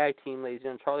greatest tag team, ladies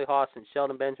and gentlemen, Charlie Haas and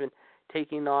Shelton Benjamin,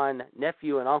 taking on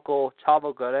nephew and uncle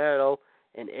Chavo Guerrero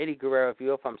and Eddie Guerrero, if you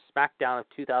will, from SmackDown of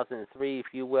 2003, if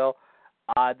you will.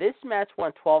 This match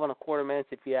went 12 and a quarter minutes,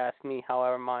 if you ask me,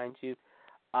 however, mind you.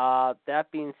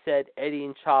 That being said, Eddie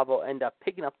and Chavo end up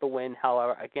picking up the win,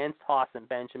 however, against Haas and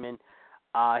Benjamin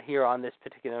here on this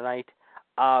particular night.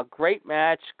 Great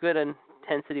match, good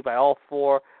intensity by all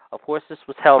four. Of course, this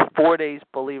was held 4 days,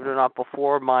 believe it or not,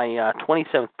 before my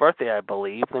 27th birthday, I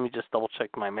believe. Let me just double-check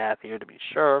my math here to be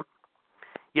sure.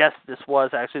 Yes, this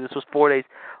was 4 days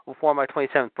before my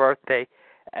 27th birthday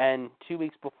and 2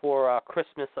 weeks before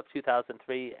Christmas of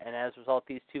 2003. And as a result,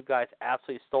 these two guys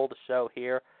absolutely stole the show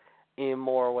here in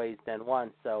more ways than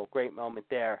one. So, great moment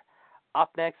there. Up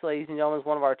next, ladies and gentlemen, is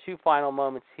one of our two final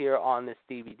moments here on this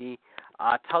DVD.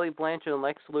 Tully Blanchard and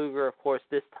Lex Luger, of course,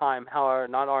 this time, however,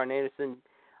 not Arn Anderson,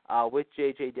 with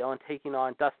J.J. Dillon taking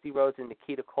on Dusty Rhodes and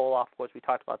Nikita Koloff. Of course, we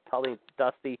talked about Tully and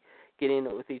Dusty getting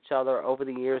it with each other over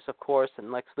the years, of course,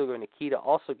 and Lex Luger and Nikita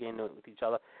also getting it with each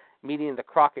other, meeting in the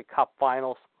Crockett Cup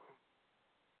finals,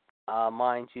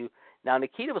 mind you. Now,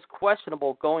 Nikita was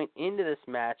questionable going into this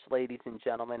match, ladies and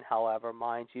gentlemen, however,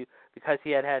 mind you, because he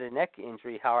had a neck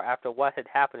injury, however, after what had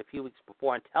happened a few weeks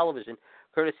before on television,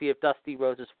 courtesy of Dusty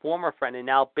Rhodes' former friend and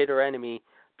now bitter enemy,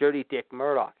 Dirty Dick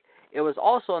Murdoch. It was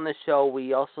also on this show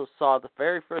we also saw the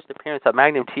very first appearance of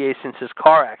Magnum TA since his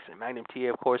car accident. Magnum TA,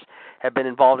 of course, had been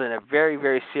involved in a very,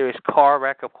 very serious car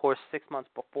wreck, of course, 6 months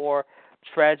before,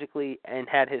 tragically, and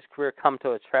had his career come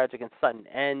to a tragic and sudden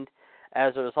end.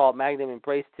 As a result, Magnum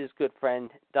embraced his good friend,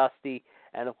 Dusty,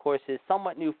 and, of course, his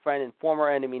somewhat new friend and former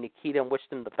enemy, Nikita, and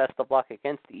wished him the best of luck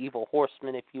against the Evil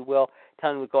Horseman, if you will,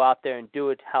 telling him to go out there and do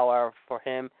it, however, for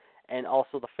him and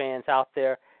also the fans out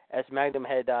there, as Magnum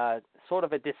had sort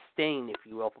of a disdain, if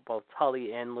you will, for both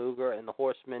Tully and Luger and the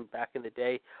Horsemen back in the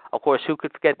day. Of course, who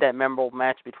could forget that memorable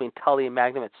match between Tully and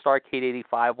Magnum at Starrcade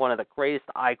 85, one of the greatest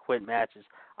I Quit matches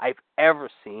I've ever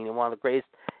seen, and one of the greatest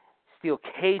steel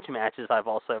cage matches I've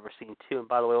also ever seen, too. And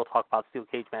by the way, we'll talk about steel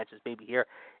cage matches maybe here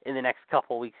in the next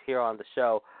couple of weeks here on the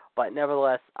show. But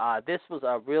nevertheless, this was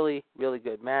a really, really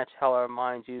good match, however,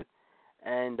 mind you.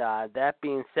 And that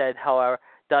being said, however,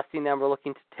 Dusty and them were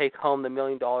looking to take home the $1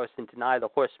 million and deny the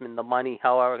Horsemen the money.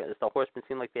 However, as the Horsemen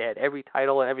seemed like they had every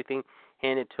title and everything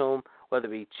handed to them, whether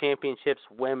it be championships,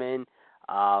 women,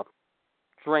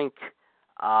 drink,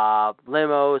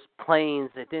 limos, planes,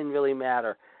 it didn't really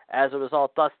matter. As a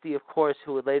result, Dusty, of course,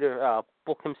 who would later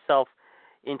book himself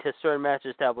into certain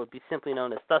matches that would be simply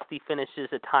known as Dusty finishes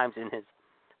at times in his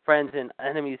friends and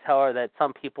enemies, however, that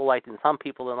some people liked and some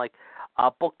people didn't like,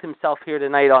 booked himself here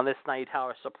tonight on this night,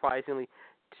 however, surprisingly,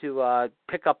 to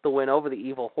pick up the win over the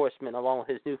Evil Horseman along with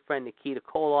his new friend Nikita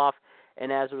Koloff.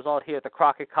 And as a result, here at the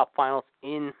Crockett Cup Finals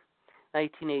in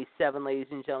 1987, ladies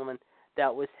and gentlemen,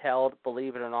 that was held,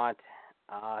 believe it or not,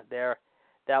 there.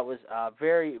 That was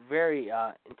very, very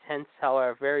intense,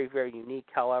 however, very, very unique,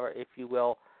 however, if you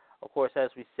will. Of course, as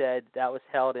we said, that was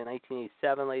held in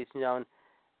 1987, ladies and gentlemen,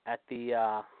 at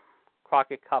the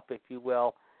Crockett Cup, if you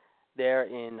will, there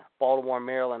in Baltimore,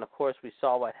 Maryland. Of course, we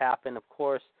saw what happened. Of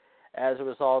course, as a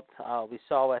result, we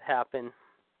saw what happened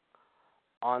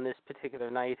on this particular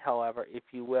night, however, if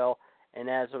you will. And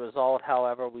as a result,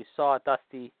 however, we saw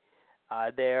Dusty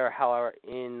there, however,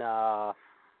 in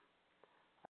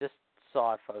just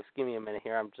saw it, folks. Give me a minute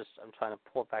here. I'm trying to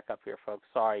pull it back up here, folks.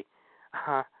 Sorry.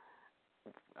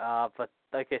 But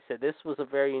like I said, this was a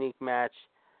very unique match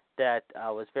that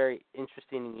was very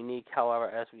interesting and unique. However,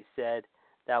 as we said,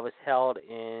 that was held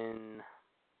in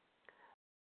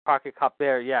Crockett Cup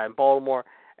there, in Baltimore.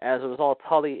 As a result,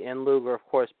 Tully and Luger, of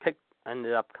course,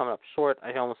 ended up coming up short.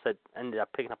 I almost said ended up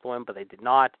picking up the win, but they did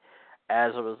not.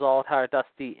 As a result, however,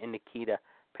 Dusty and Nikita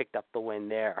picked up the win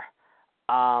there.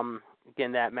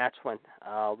 Again, that match went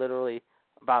literally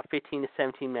about 15 to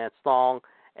 17 minutes long,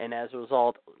 and as a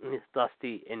result,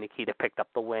 Dusty and Nikita picked up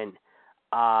the win.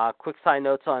 Quick side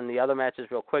notes on the other matches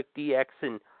real quick. DX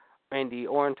and Randy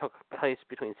Orton took place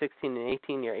between 16 and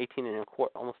 18, near 18 and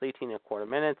almost 18 and a quarter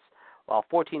minutes, while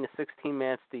 14 to 16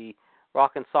 minutes, the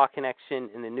Rock and Sock Connection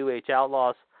and the New Age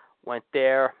Outlaws went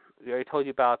there. We already told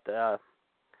you about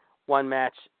one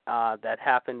match that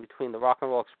happened between the Rock and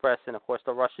Roll Express and, of course,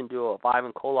 the Russian duo of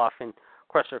Ivan Koloff and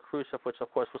Crusher Khrushchev, which, of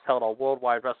course, was held on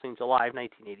Worldwide Wrestling July of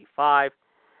 1985.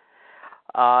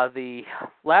 The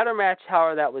latter match,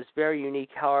 however, that was very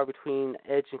unique, however, between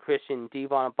Edge and Christian,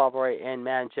 Devon and Bubba Ray, and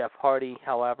Matt and Jeff Hardy,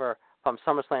 however, from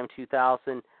SummerSlam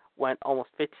 2000, went almost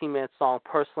 15 minutes long.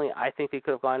 Personally, I think they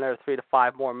could have gone another 3 to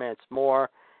 5 more minutes more,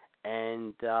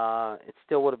 and it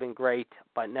still would have been great.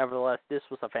 But nevertheless, this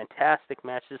was a fantastic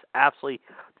match. This absolutely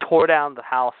tore down the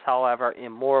house, however,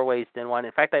 in more ways than one.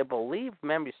 In fact, I believe,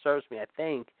 memory serves me,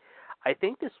 I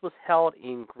think this was held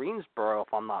in Greensboro,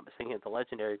 if I'm not mistaken, at the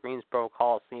legendary Greensboro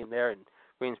Coliseum there in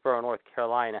Greensboro, North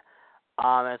Carolina.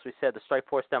 As we said, the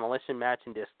Strikeforce Demolition match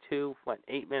in Disc 2 went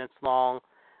 8 minutes long.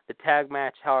 The tag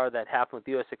match, however, that happened with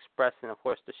U.S. Express and, of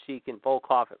course, the Sheik and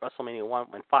Volkov at WrestleMania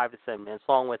 1 went 5 to 7 minutes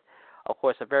long with Of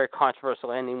course, a very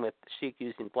controversial ending with Sheik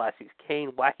using Blassie's cane,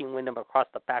 whacking Wyndham across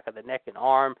the back of the neck and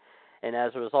arm. And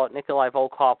as a result, Nikolai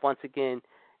Volkov once again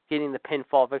getting the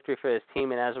pinfall victory for his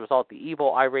team. And as a result, the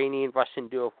evil Iranian-Russian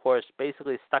duo, of course,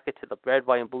 basically stuck it to the red,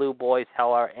 white, and blue boys,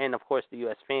 however, and, of course, the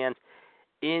U.S. fans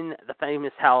in the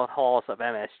famous Howard Halls of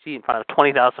MSG in front of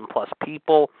 20,000-plus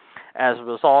people. As a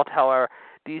result, however,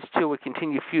 these two would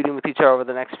continue feuding with each other over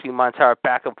the next few months, however,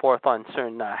 back and forth on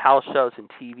certain house shows and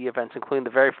TV events, including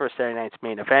the very first Saturday night's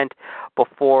main event,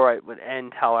 before it would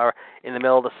end, however, in the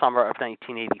middle of the summer of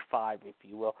 1985, if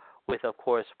you will, with, of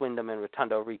course, Wyndham and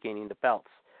Rotundo regaining the belts.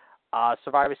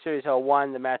 Survivor Series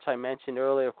 01, the match I mentioned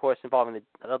earlier, of course, involving the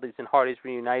Dudleys and Hardys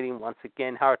reuniting once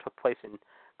again. However, took place in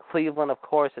Cleveland, of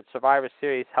course, at Survivor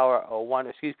Series, however,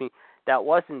 01, that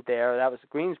wasn't there. That was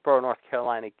Greensboro, North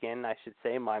Carolina again, I should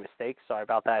say. My mistake. Sorry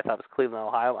about that. I thought it was Cleveland,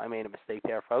 Ohio. I made a mistake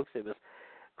there, folks. It was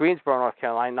Greensboro, North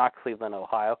Carolina, not Cleveland,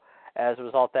 Ohio. As a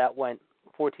result, that went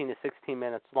 14 to 16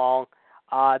 minutes long.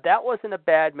 That wasn't a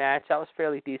bad match. That was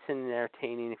fairly decent and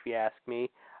entertaining, if you ask me.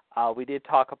 We did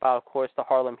talk about, of course, the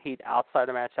Harlem Heat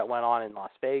outsider match that went on in Las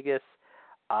Vegas.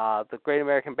 The Great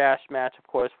American Bash match, of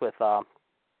course, with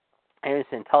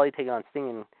Anderson and Tully taking on Sting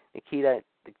and Nikita.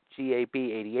 The GAB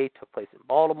 88 took place in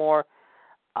Baltimore.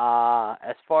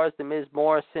 As far as the Miz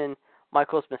Morrison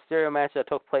Michaels Mysterio match that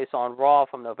took place on Raw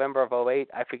from November of 08,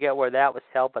 I forget where that was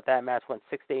held, but that match went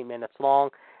 6 to 8 minutes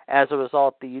long. As a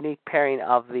result, the unique pairing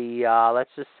of the, let's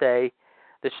just say,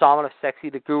 the Shaman of Sexy,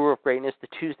 the Guru of Greatness, the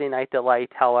Tuesday Night Delight,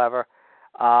 however,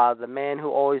 the man who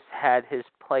always had his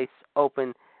place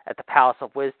open at the Palace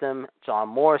of Wisdom, John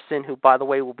Morrison, who, by the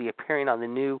way, will be appearing on the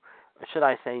new, or should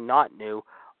I say not new,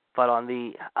 but on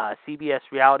the CBS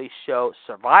reality show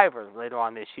Survivor later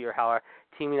on this year, however,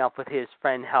 teaming up with his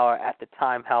friend, however, at the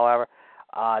time, however,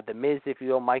 the Miz, if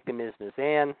you will, Mike the Miz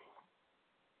Mizan,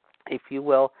 if you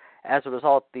will. As a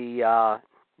result,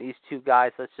 these two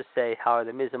guys, let's just say,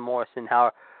 however, the Miz and Morrison,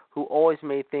 however, who always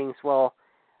made things, well,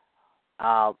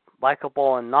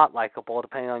 likable and not likable,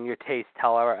 depending on your taste,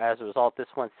 however. As a result, this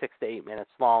went 6 to 8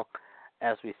 minutes long,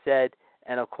 as we said.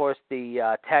 And, of course,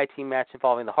 the tag team match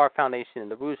involving the Hart Foundation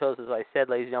and the Rougeaus, as I said,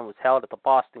 ladies and gentlemen, was held at the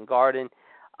Boston Garden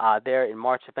there in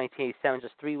March of 1987,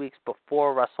 just 3 weeks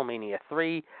before WrestleMania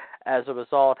 3. As a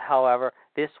result, however,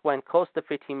 this went close to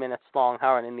 15 minutes long.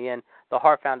 However, and in the end, the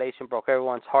Hart Foundation broke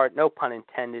everyone's heart, no pun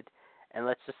intended. And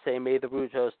let's just say, made the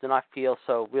Rougeaus do not feel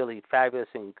so really fabulous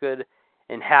and good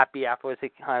and happy afterwards.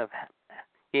 It kind of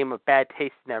gave them a bad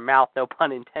taste in their mouth, no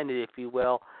pun intended, if you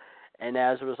will. And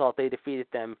as a result, they defeated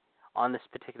them on this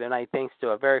particular night, thanks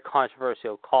to a very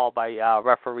controversial call by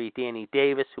referee Danny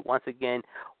Davis, who once again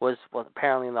was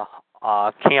apparently in the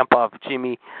camp of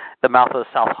Jimmy, the Mouth of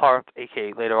the South Hart,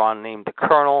 a.k.a. later on named the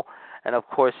Colonel, and of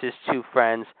course his two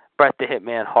friends, Bret the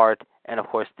Hitman Hart, and of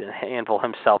course the Anvil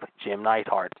himself, Jim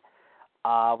Neidhart.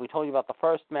 We told you about the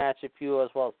first match, if you will, as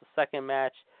well as the second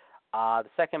match. The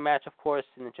second match, of course,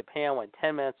 in Japan went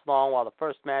 10 minutes long, while the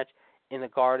first match in the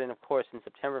Garden, of course, in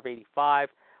September of 85,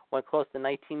 went close to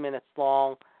 19 minutes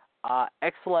long.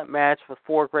 Excellent match with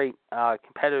four great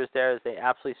competitors there, as they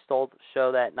absolutely stole the show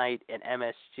that night at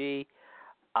MSG.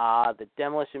 The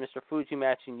Demolition Mr. Fuji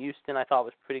match in Houston I thought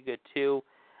was pretty good too.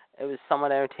 It was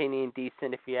somewhat entertaining and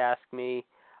decent, if you ask me.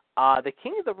 The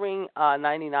King of the Ring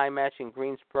 99 match in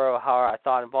Greensboro, however, I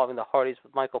thought involving the Hardys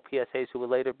with Michael P.S. Hayes, who would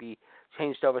later be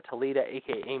changed over to Lita,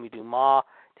 a.k.a. Amy Dumas,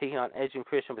 taking on Edge and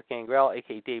Christian with Gangrel,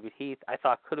 a.k.a. David Heath, I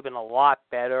thought could have been a lot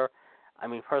better. I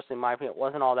mean, personally, in my opinion, it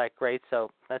wasn't all that great, so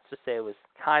let's just say it was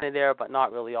kind of there, but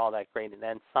not really all that great, and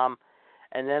then some.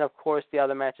 And then, of course, the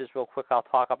other matches real quick I'll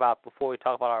talk about before we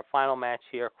talk about our final match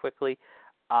here quickly.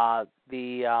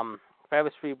 The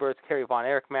Fabulous Freebirds Kerry Von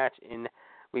Erich match in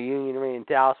Reunion Arena in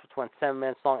Dallas, which went 7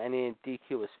 minutes long. Any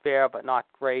DQ was fair, but not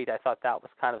great. I thought that was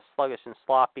kind of sluggish and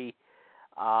sloppy.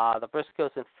 The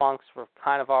Briscoes and Funks were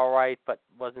kind of all right, but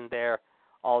wasn't there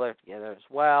all there together as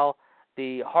well.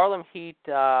 The Harlem Heat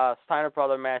Steiner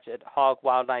Brother match at Hog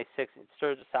Wild 96 in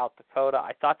Sturgis, South Dakota.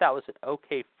 I thought that was an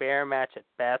okay, fair match at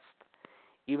best,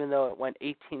 even though it went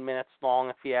 18 minutes long,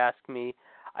 if you ask me.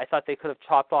 I thought they could have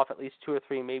chopped off at least 2 or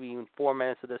 3, maybe even 4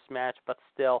 minutes of this match, but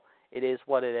still, it is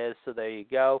what it is, so there you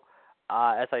go.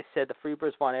 As I said, the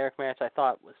Freebirds Von Erich match I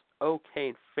thought was okay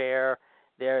and fair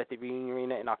there at the Reunion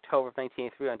Arena in October of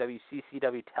 1983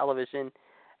 on WCCW television,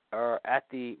 or at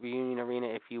the Reunion Arena,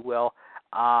 if you will.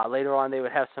 Later on, they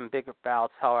would have some bigger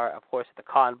bouts, however, of course, at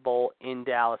the Cotton Bowl in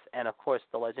Dallas, and, of course,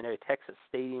 the legendary Texas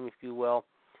Stadium, if you will,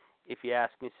 if you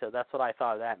ask me. So that's what I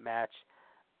thought of that match.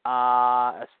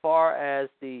 As far as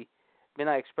the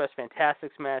Midnight Express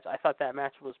Fantastics match, I thought that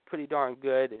match was pretty darn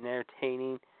good and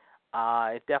entertaining.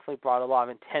 It definitely brought a lot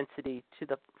of intensity to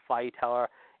the fight, however.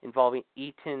 involving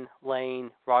Eaton,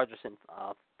 Lane, Rogers, and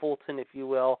Fulton, if you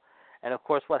will. And, of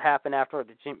course, what happened after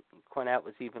the Jim Cornette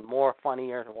was even more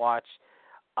funnier to watch.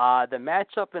 The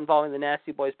matchup involving the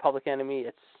Nasty Boys, Public Enemy,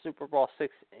 it's Super Bowl VI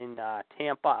in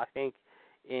Tampa, I think,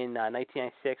 in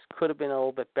 1996. Could have been a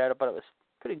little bit better, but it was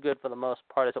pretty good for the most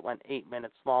part as it went 8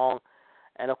 minutes long.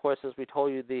 And, of course, as we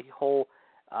told you, the whole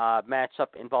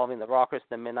matchup involving the Rockers,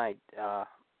 the Midnight, the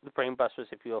Brainbusters,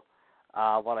 if you will,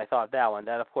 what I thought of that one.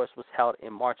 That, of course, was held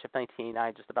in March of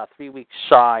 1989, just about 3 weeks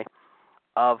shy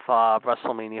of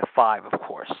WrestleMania 5, of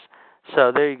course.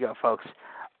 So there you go, folks.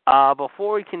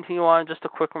 Before we continue on, just a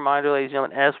quick reminder, ladies and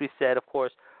gentlemen, as we said, of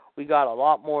course, we got a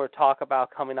lot more to talk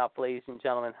about coming up, ladies and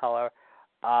gentlemen. However,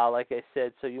 like I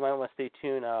said, so you might want to stay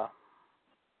tuned.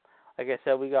 Like I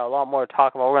said, we got a lot more to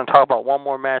talk about. We're going to talk about one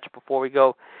more match before we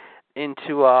go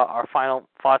into our final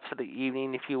thoughts for the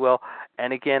evening, if you will.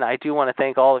 And again, I do want to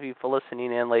thank all of you for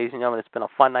listening in, ladies and gentlemen. It's been a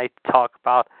fun night to talk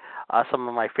about some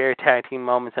of my favorite tag team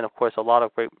moments, and of course, a lot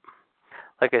of great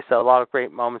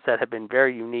moments that have been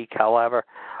very unique, however,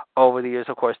 over the years.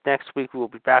 Of course, next week we will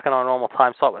be back on our normal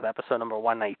time slot with episode number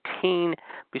 119.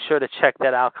 Be sure to check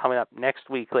that out coming up next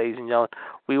week, ladies and gentlemen.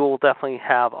 We will definitely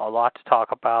have a lot to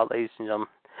talk about, ladies and gentlemen.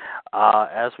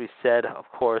 As we said, of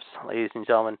course, ladies and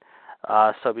gentlemen,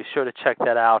 so be sure to check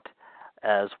that out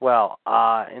as well.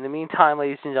 In the meantime,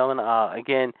 ladies and gentlemen,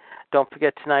 again, don't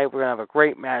forget tonight we're going to have a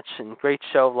great match and great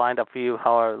show lined up for you,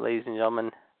 however, ladies and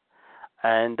gentlemen.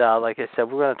 And like I said,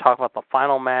 we're going to talk about the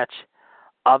final match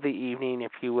of the evening,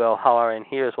 if you will, however, and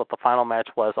here's what the final match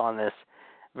was on this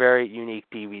very unique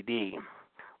DVD.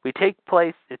 It takes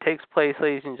place,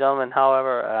 ladies and gentlemen,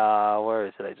 however, where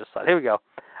is it? I just saw it. Here we go.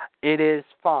 It is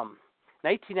from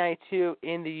 1992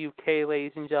 in the UK,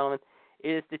 ladies and gentlemen. It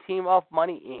is the team of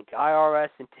Money Inc., IRS,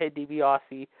 and Ted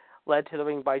DiBiase, led to the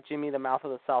ring by Jimmy the Mouth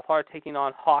of the South Heart, taking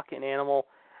on Hawk and Animal.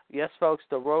 Yes, folks,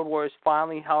 the Road Warriors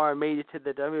finally, however, made it to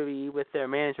the WWE with their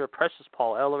manager, Precious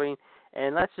Paul Ellering,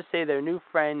 and let's just say their new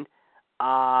friend,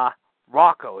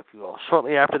 Rocco, if you will.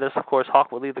 Shortly after this, of course,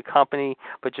 Hawk would leave the company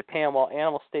for Japan while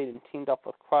Animal stayed and teamed up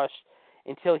with Crush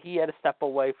until he had to step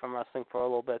away from wrestling for a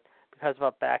little bit because of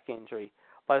a back injury.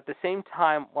 But at the same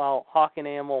time, while Hawk and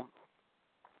Animal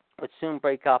would soon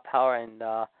break up, however, and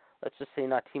let's just say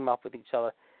not team up with each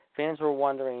other, fans were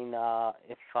wondering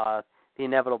if the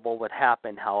inevitable would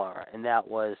happen, however, and that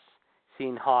was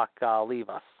seeing Hawk leave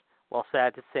us. Well,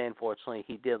 sad to say, unfortunately,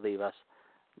 he did leave us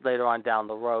later on down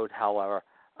the road, however,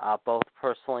 both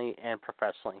personally and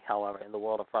professionally, however, in the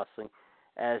world of wrestling,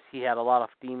 as he had a lot of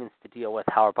demons to deal with,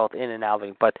 however, both in and out.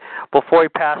 But before he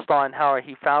passed on, however,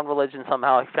 he found religion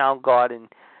somehow, he found God, and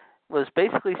was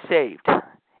basically saved,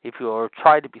 if you will, or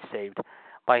tried to be saved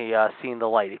by seeing the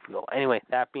light, if you will. Anyway,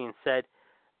 that being said,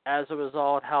 as a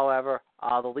result, however,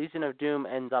 the Legion of Doom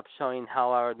ends up showing,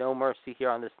 however, no mercy here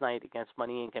on this night against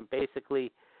Money Inc. and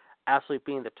basically absolutely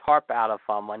being the tarp out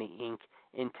of Money Inc.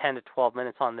 in 10 to 12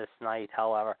 minutes on this night,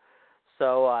 however.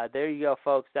 So there you go,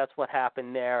 folks. That's what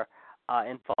happened there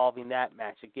involving that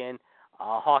match. Again,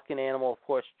 Hawk and Animal, of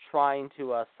course, trying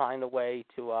to find a way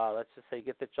to, let's just say,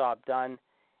 get the job done,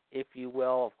 if you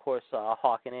will. Of course,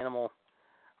 Hawk and Animal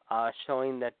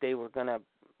showing that they were going to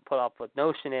put up with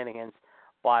no shenanigans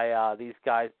by these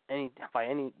guys by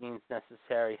any means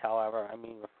necessary, however. I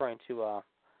mean, referring to,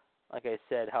 like I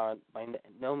said, how by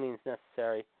no means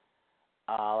necessary,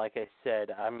 like I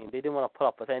said, I mean, they didn't want to put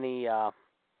up with any,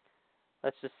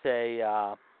 let's just say,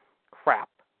 crap,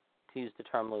 to use the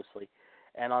term loosely.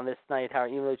 And on this night,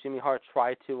 however, even though Jimmy Hart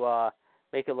tried to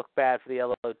make it look bad for the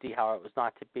LOD, however, it was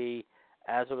not to be.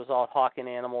 As a result, Hawk and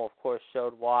Animal, of course,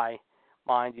 showed why,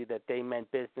 mind you, that they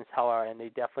meant business, however, and they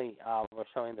definitely were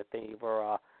showing that they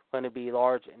were going to be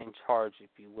large and in charge, if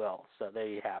you will. So there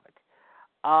you have it.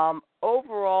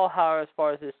 Overall, however, as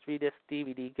far as this 3-disc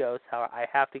DVD goes, however, I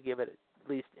have to give it at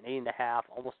least an 8.5,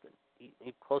 almost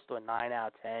close to a 9 out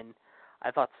of 10.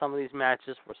 I thought some of these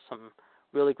matches were some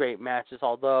really great matches,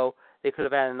 although they could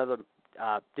have had another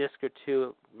disc or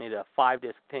two, maybe a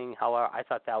 5-disc thing. However, I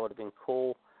thought that would have been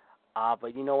cool.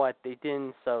 But you know what? They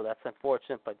didn't, so that's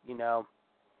unfortunate. But, you know,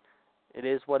 it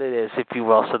is what it is, if you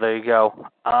will. So there you go.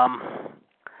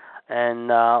 And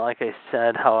like I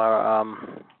said,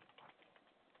 however,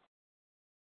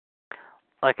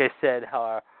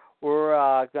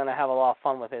 we're going to have a lot of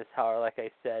fun with this, however, like I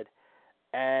said.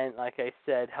 And like I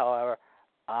said, however,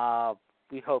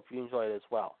 we hope you enjoy it as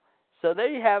well. So there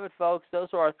you have it, folks. Those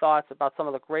are our thoughts about some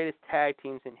of the greatest tag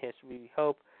teams in history. We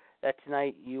hope that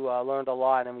tonight you learned a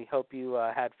lot, and we hope you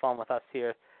had fun with us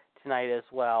here tonight as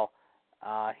well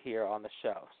here on the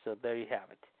show. So there you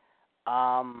have it.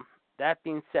 that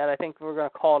being said, I think we're going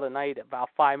to call it a night about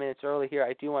 5 minutes early here.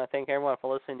 I do want to thank everyone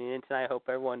for listening in tonight. I hope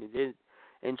everyone did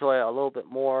enjoy a little bit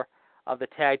more of the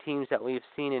tag teams that we've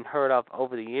seen and heard of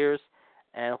over the years.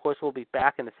 And, of course, we'll be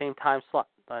back in the same time slot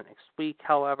next week.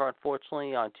 However,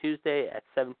 unfortunately, on Tuesday at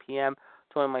 7 p.m.,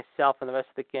 join myself and the rest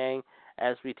of the gang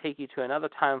as we take you to another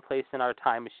time and place in our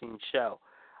Time Machine show.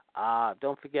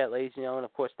 Don't forget, ladies and gentlemen,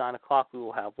 of course, 9 o'clock, we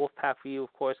will have Wolfpack for you,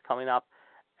 of course, coming up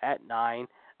at 9.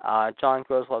 John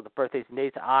Groves will have the birthdays and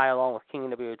dates. I, along with King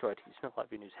and W. George T. Smith, will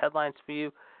have your news headlines for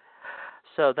you.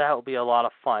 So that will be a lot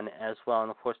of fun as well.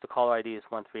 And, of course, the caller ID is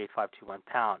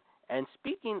 138-521-POUND. And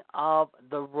speaking of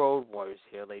the Road Warriors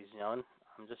here, ladies and gentlemen,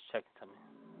 I'm just checking something.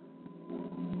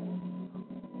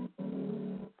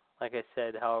 Like I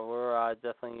said, however, we're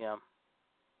definitely,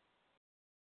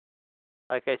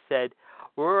 like I said,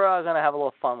 we're going to have a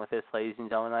little fun with this, ladies and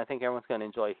gentlemen. I think everyone's going to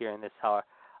enjoy hearing this, however.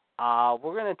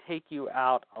 We're going to take you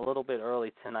out a little bit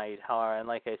early tonight, however, and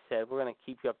like I said, we're going to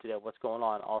keep you up to date with what's going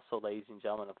on also, ladies and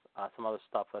gentlemen, some other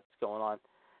stuff that's going on.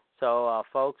 So,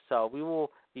 folks, we will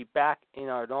be back in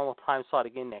our normal time slot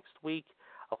again next week.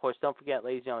 Of course, don't forget,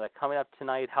 ladies and gentlemen, that coming up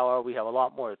tonight, however, we have a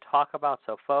lot more to talk about.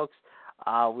 So, folks,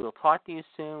 we will talk to you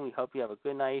soon. We hope you have a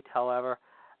good night, however.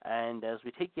 And as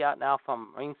we take you out now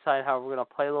from ringside, however, we're going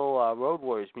to play a little Road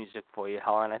Warriors music for you,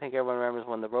 however, and I think everyone remembers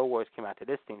when the Road Warriors came out to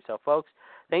this team. So, folks,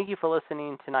 thank you for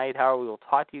listening tonight. However, we will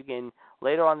talk to you again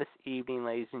later on this evening,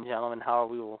 ladies and gentlemen. However,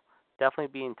 we will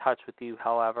definitely be in touch with you,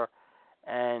 however.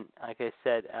 And like I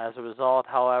said, as a result,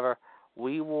 however,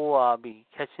 we will be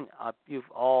catching up you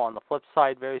all on the flip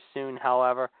side very soon,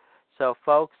 however. So,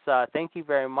 folks, thank you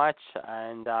very much.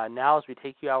 And now as we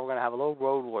take you out, we're going to have a little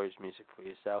Road Warriors music for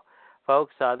you. So,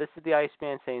 folks, this is the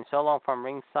Iceman saying so long from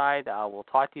ringside. We'll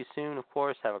talk to you soon, of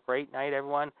course. Have a great night,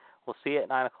 everyone. We'll see you at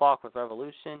 9 o'clock with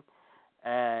Revolution.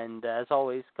 And as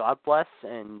always, God bless.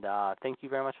 And thank you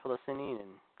very much for listening, and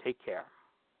take care.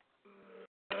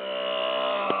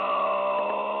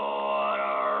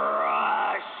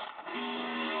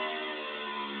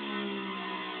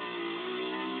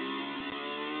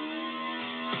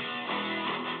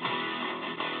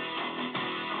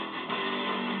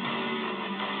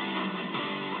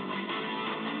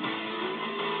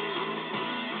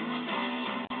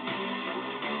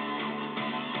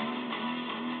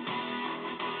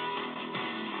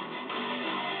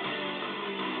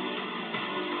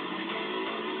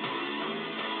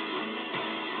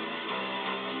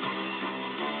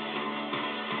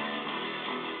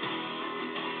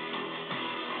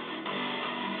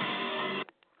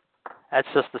 That's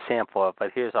just a sample of it,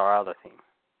 but here's our other theme.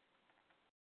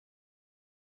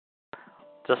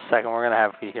 Just a second, we're going to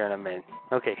have you here in a minute.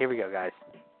 Okay, here we go, guys.